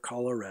 that's our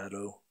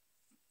Colorado,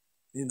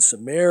 in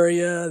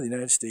Samaria, the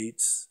United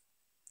States,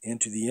 and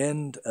to the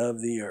end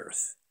of the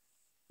earth.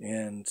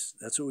 And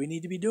that's what we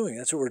need to be doing.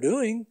 That's what we're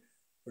doing.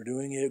 We're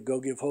doing it, Go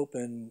Give Hope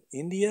in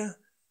India.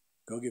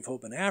 Go Give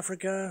Hope in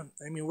Africa.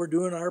 I mean, we're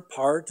doing our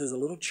part as a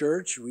little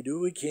church. We do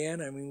what we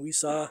can. I mean, we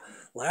saw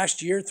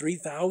last year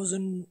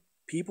 3,000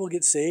 people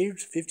get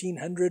saved,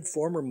 1,500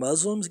 former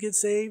Muslims get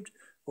saved,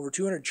 over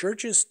 200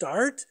 churches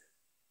start.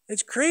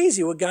 It's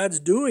crazy what God's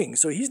doing.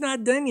 So he's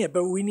not done yet,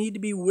 but we need to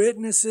be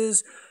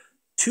witnesses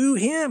to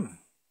him.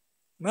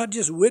 Not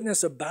just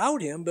witness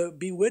about him, but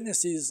be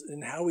witnesses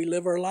in how we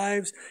live our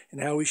lives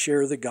and how we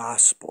share the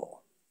gospel.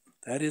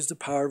 That is the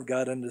power of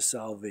God unto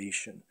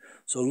salvation.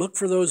 So look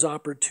for those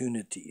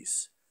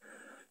opportunities.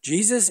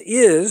 Jesus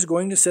is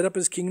going to set up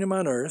his kingdom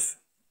on earth,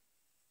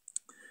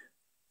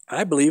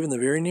 I believe, in the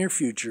very near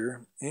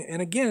future.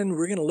 And again,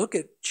 we're going to look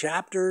at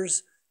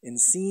chapters and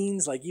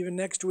scenes, like even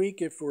next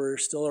week, if we're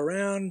still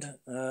around,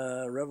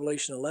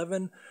 Revelation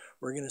 11,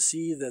 we're going to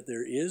see that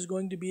there is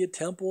going to be a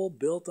temple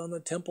built on the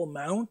Temple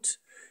Mount.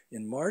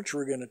 In March,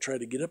 we're going to try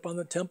to get up on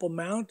the Temple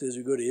Mount as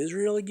we go to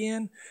Israel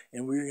again,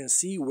 and we're going to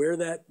see where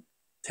that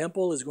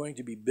temple is going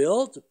to be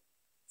built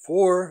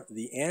for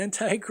the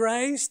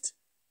Antichrist.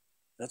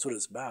 That's what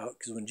it's about,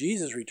 because when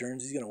Jesus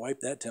returns, he's going to wipe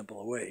that temple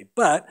away.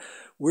 But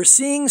we're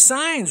seeing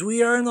signs.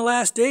 We are in the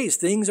last days.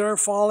 Things are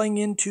falling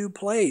into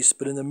place.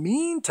 But in the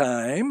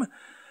meantime,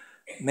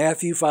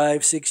 Matthew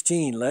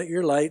 5:16, let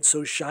your light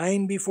so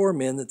shine before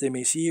men that they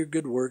may see your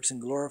good works and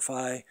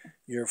glorify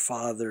your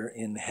Father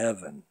in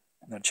heaven.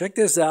 Now check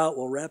this out.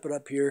 We'll wrap it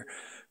up here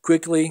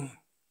quickly.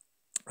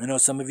 I know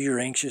some of you are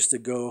anxious to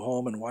go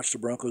home and watch the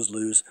Broncos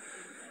lose.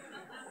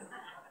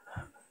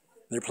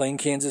 They're playing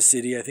Kansas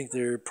City. I think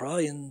they're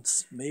probably in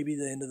maybe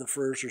the end of the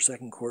first or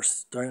second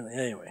course.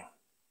 Anyway,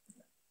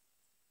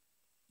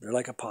 they're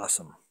like a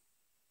possum.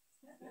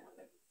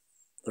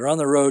 They're on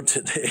the road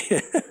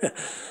today,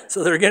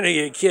 so they're going to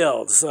get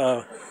killed.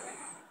 So,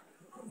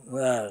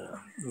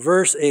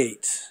 verse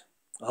 8.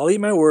 I'll eat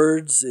my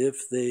words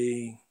if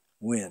they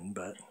win,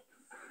 but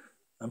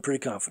I'm pretty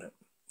confident.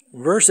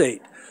 Verse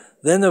 8.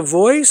 Then the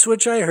voice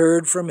which I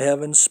heard from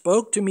heaven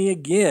spoke to me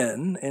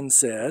again and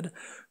said,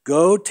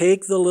 go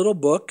take the little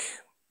book,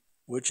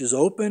 which is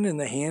open in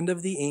the hand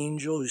of the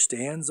angel who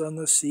stands on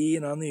the sea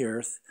and on the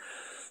earth.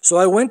 So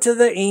I went to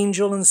the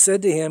angel and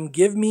said to him,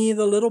 give me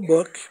the little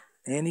book.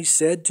 And he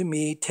said to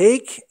me,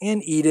 take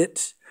and eat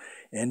it,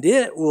 and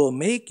it will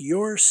make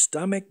your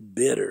stomach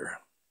bitter,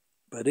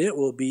 but it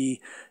will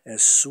be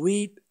as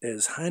sweet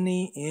as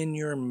honey in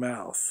your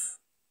mouth.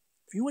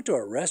 If you went to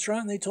a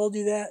restaurant and they told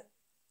you that,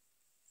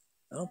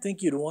 I don't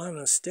think you'd want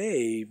to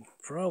stay.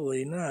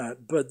 Probably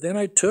not. But then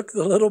I took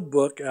the little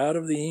book out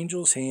of the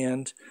angel's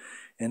hand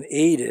and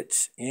ate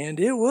it, and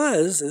it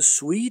was as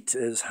sweet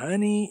as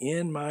honey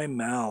in my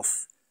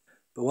mouth.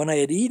 But when I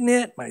had eaten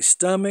it, my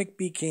stomach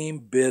became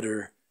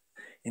bitter.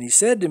 And he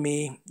said to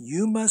me,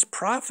 you must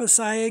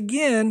prophesy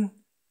again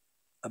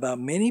about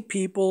many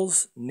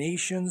peoples,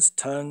 nations,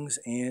 tongues,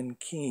 and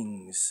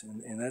kings.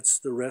 And that's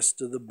the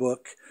rest of the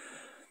book,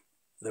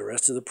 the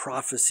rest of the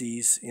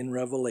prophecies in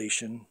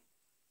Revelation.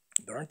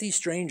 But aren't these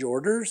strange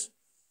orders?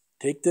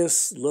 Take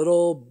this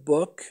little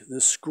book,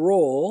 this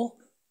scroll.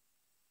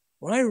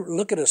 When I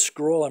look at a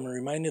scroll, I'm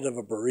reminded of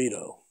a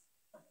burrito.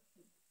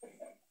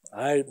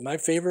 My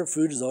favorite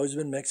food has always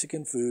been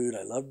Mexican food.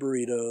 I love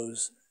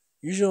burritos.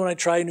 Usually when I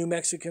try a new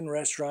Mexican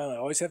restaurant, I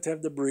always have to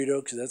have the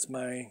burrito because that's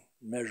my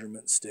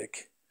measurement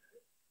stick.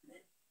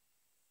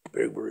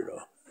 Big burrito.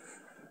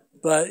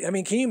 But, I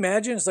mean, can you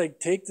imagine? It's like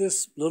take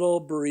this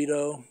little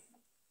burrito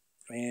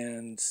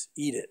and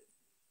eat it.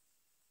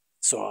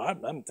 So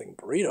I'm thinking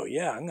burrito,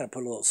 yeah, I'm going to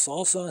put a little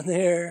salsa on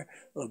there,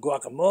 a little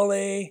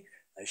guacamole.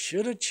 I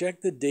should have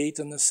checked the date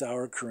on the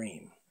sour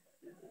cream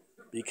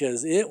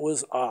because it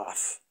was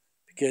off.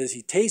 Because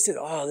he tasted,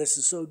 oh, this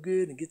is so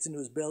good, and gets into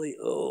his belly,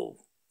 oh,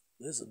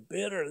 this is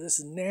bitter, this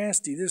is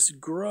nasty, this is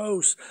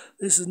gross,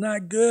 this is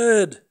not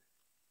good.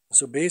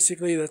 So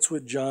basically that's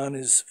what John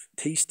is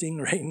tasting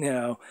right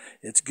now.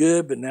 It's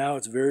good, but now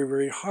it's very,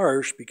 very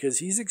harsh because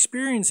he's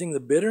experiencing the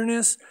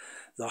bitterness,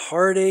 the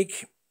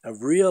heartache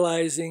of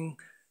realizing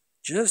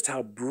just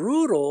how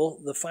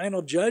brutal the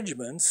final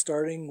judgment,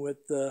 starting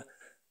with the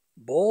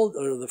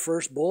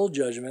first bowl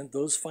judgment,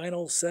 those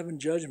final 7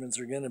 judgments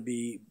are going to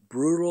be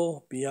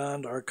brutal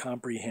beyond our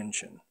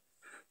comprehension.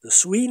 The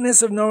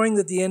sweetness of knowing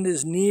that the end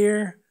is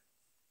near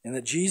and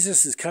that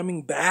Jesus is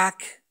coming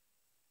back,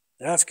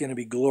 that's going to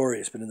be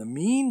glorious. But in the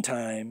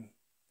meantime,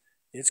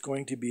 it's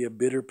going to be a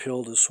bitter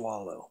pill to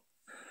swallow.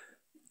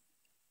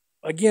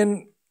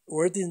 Again,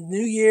 we're at the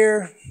new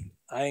year.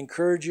 I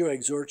encourage you, I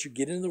exhort you,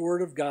 get into the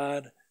Word of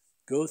God.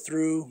 Go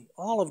through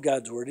all of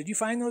God's Word. Did you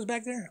find those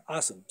back there?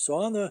 Awesome.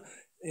 So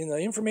in the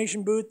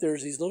information booth,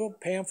 there's these little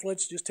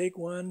pamphlets. Just take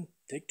one,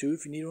 take 2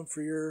 if you need one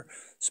for your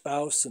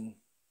spouse, and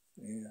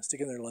stick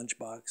in their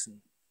lunchbox and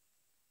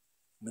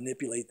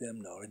manipulate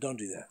them. No, don't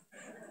do that.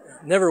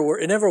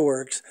 It never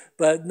works.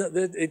 But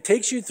it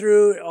takes you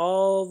through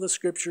all the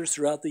scriptures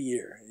throughout the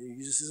year.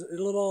 Just a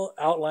little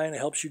outline that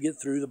helps you get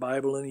through the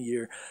Bible in a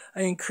year.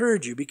 I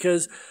encourage you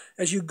because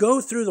as you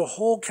go through the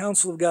whole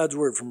counsel of God's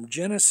Word, from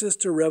Genesis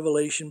to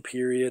Revelation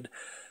period,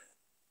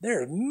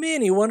 there are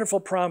many wonderful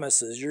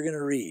promises you're going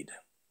to read.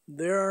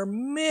 There are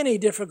many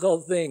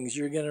difficult things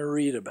you're going to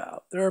read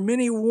about. There are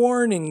many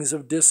warnings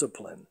of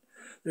discipline.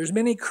 There's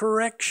many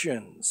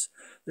corrections.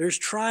 There's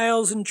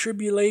trials and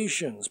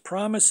tribulations,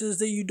 promises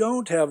that you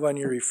don't have on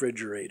your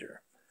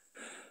refrigerator.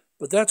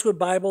 But that's what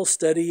Bible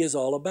study is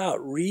all about.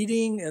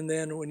 Reading, and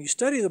then when you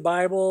study the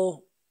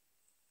Bible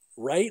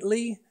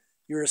rightly,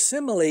 you're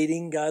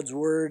assimilating God's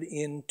Word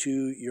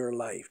into your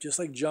life. Just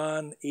like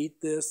John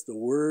ate this, the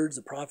words,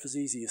 the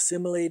prophecies, he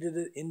assimilated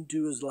it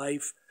into his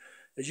life.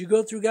 As you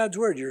go through God's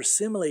Word, you're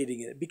assimilating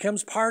it. It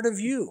becomes part of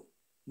you.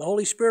 The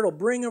Holy Spirit will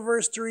bring a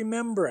verse to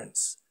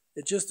remembrance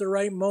at just the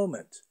right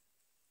moment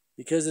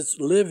because it's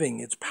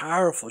living, it's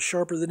powerful,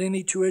 sharper than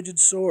any two-edged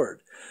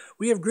sword.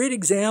 We have great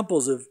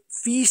examples of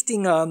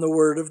feasting on the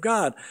Word of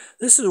God.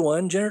 This is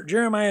one,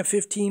 Jeremiah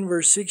 15,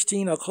 verse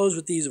 16. I'll close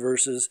with these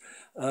verses.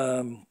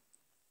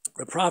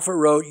 The prophet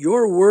wrote,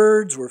 your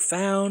words were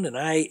found, and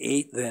I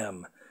ate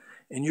them.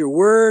 And your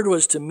word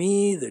was to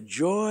me the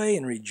joy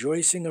and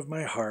rejoicing of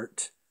my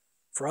heart.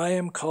 For I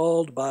am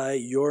called by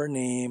your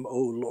name, O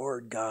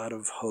Lord God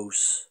of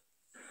hosts.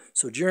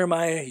 So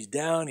Jeremiah, he's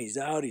down, he's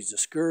out, he's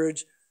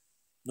discouraged.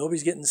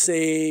 Nobody's getting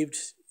saved.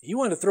 He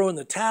wanted to throw in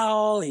the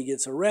towel. He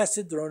gets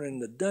arrested, thrown in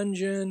the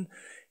dungeon.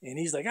 And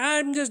he's like,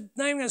 I'm just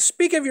not even going to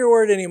speak of your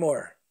word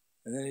anymore.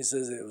 And then he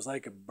says it was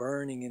like a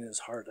burning in his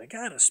heart. I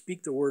got to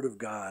speak the word of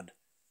God.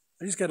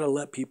 I just got to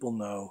let people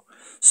know.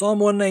 Psalm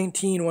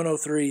 119,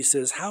 103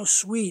 says, how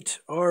sweet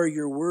are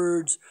your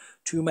words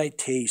to my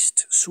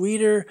taste,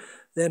 sweeter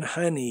than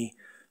honey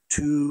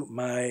to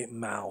my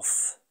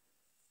mouth.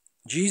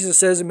 Jesus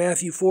says in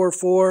Matthew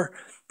 4:4,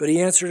 but he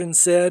answered and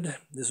said,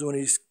 this is when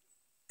he's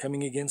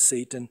coming against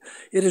Satan,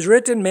 it is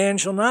written, man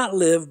shall not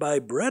live by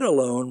bread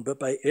alone, but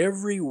by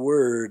every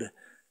word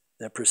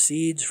that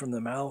proceeds from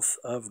the mouth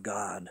of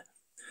God.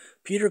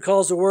 Peter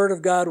calls the word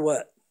of God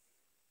what?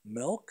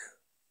 Milk.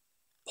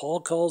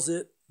 Paul calls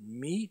it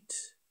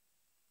meat.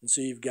 And so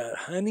you've got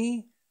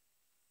honey.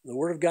 The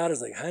word of God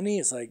is like honey.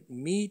 It's like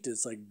meat.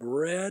 It's like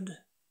bread.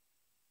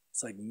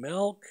 It's like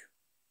milk.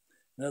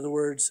 In other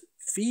words,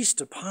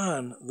 feast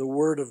upon the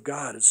word of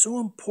God. It's so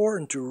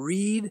important to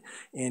read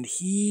and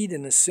heed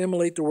and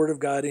assimilate the word of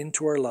God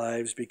into our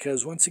lives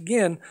because, once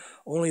again,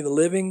 only the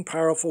living,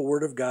 powerful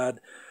word of God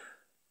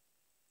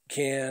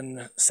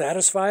can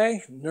satisfy,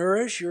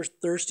 nourish your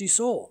thirsty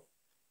soul.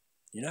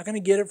 You're not going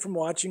to get it from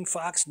watching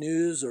Fox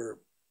News or,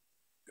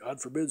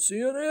 God forbid,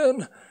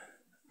 CNN.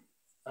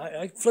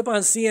 I flip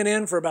on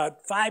CNN for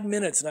about 5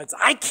 minutes and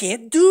I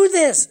can't do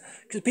this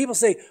because people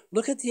say,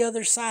 look at the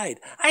other side.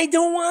 I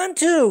don't want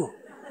to.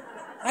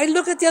 I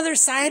look at the other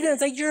side and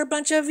it's like, you're a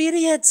bunch of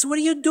idiots. What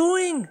are you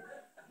doing?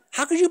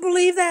 How could you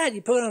believe that?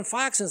 You put it on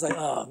Fox and it's like,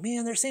 oh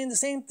man, they're saying the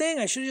same thing.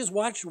 I should have just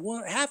watched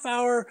one half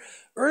hour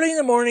early in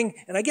the morning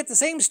and I get the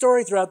same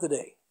story throughout the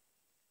day.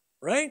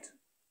 Right?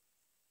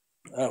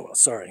 Oh, well,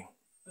 sorry.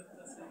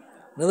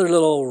 Another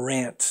little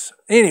rant.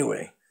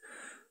 Anyway,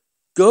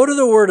 go to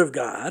the Word of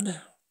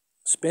God.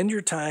 Spend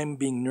your time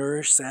being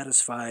nourished,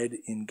 satisfied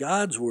in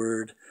God's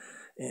Word.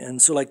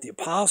 And so like the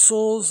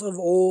apostles of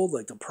old,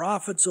 like the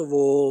prophets of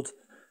old,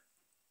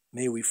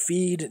 may we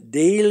feed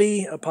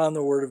daily upon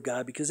the Word of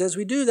God. Because as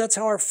we do, that's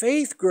how our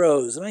faith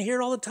grows. And I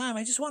hear it all the time.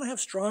 I just want to have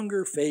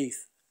stronger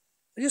faith.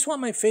 I just want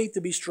my faith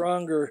to be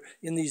stronger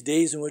in these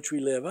days in which we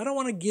live. I don't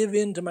want to give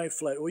in to my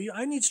flesh. Well,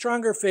 I need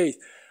stronger faith.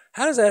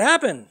 How does that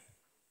happen?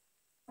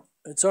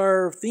 It's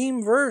our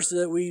theme verse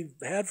that we've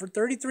had for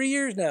 33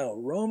 years now,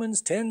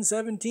 Romans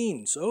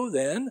 10:17. So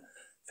then,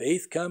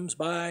 faith comes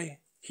by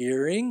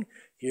hearing,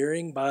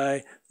 hearing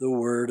by the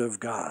word of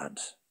God.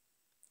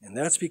 And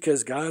that's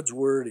because God's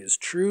word is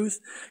truth.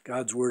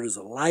 God's word is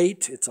a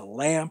light. It's a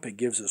lamp. It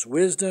gives us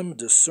wisdom,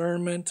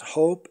 discernment,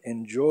 hope,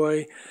 and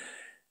joy.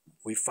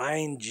 We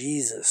find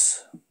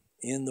Jesus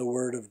in the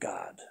word of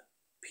God.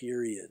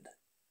 Period.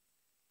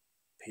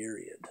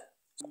 Period.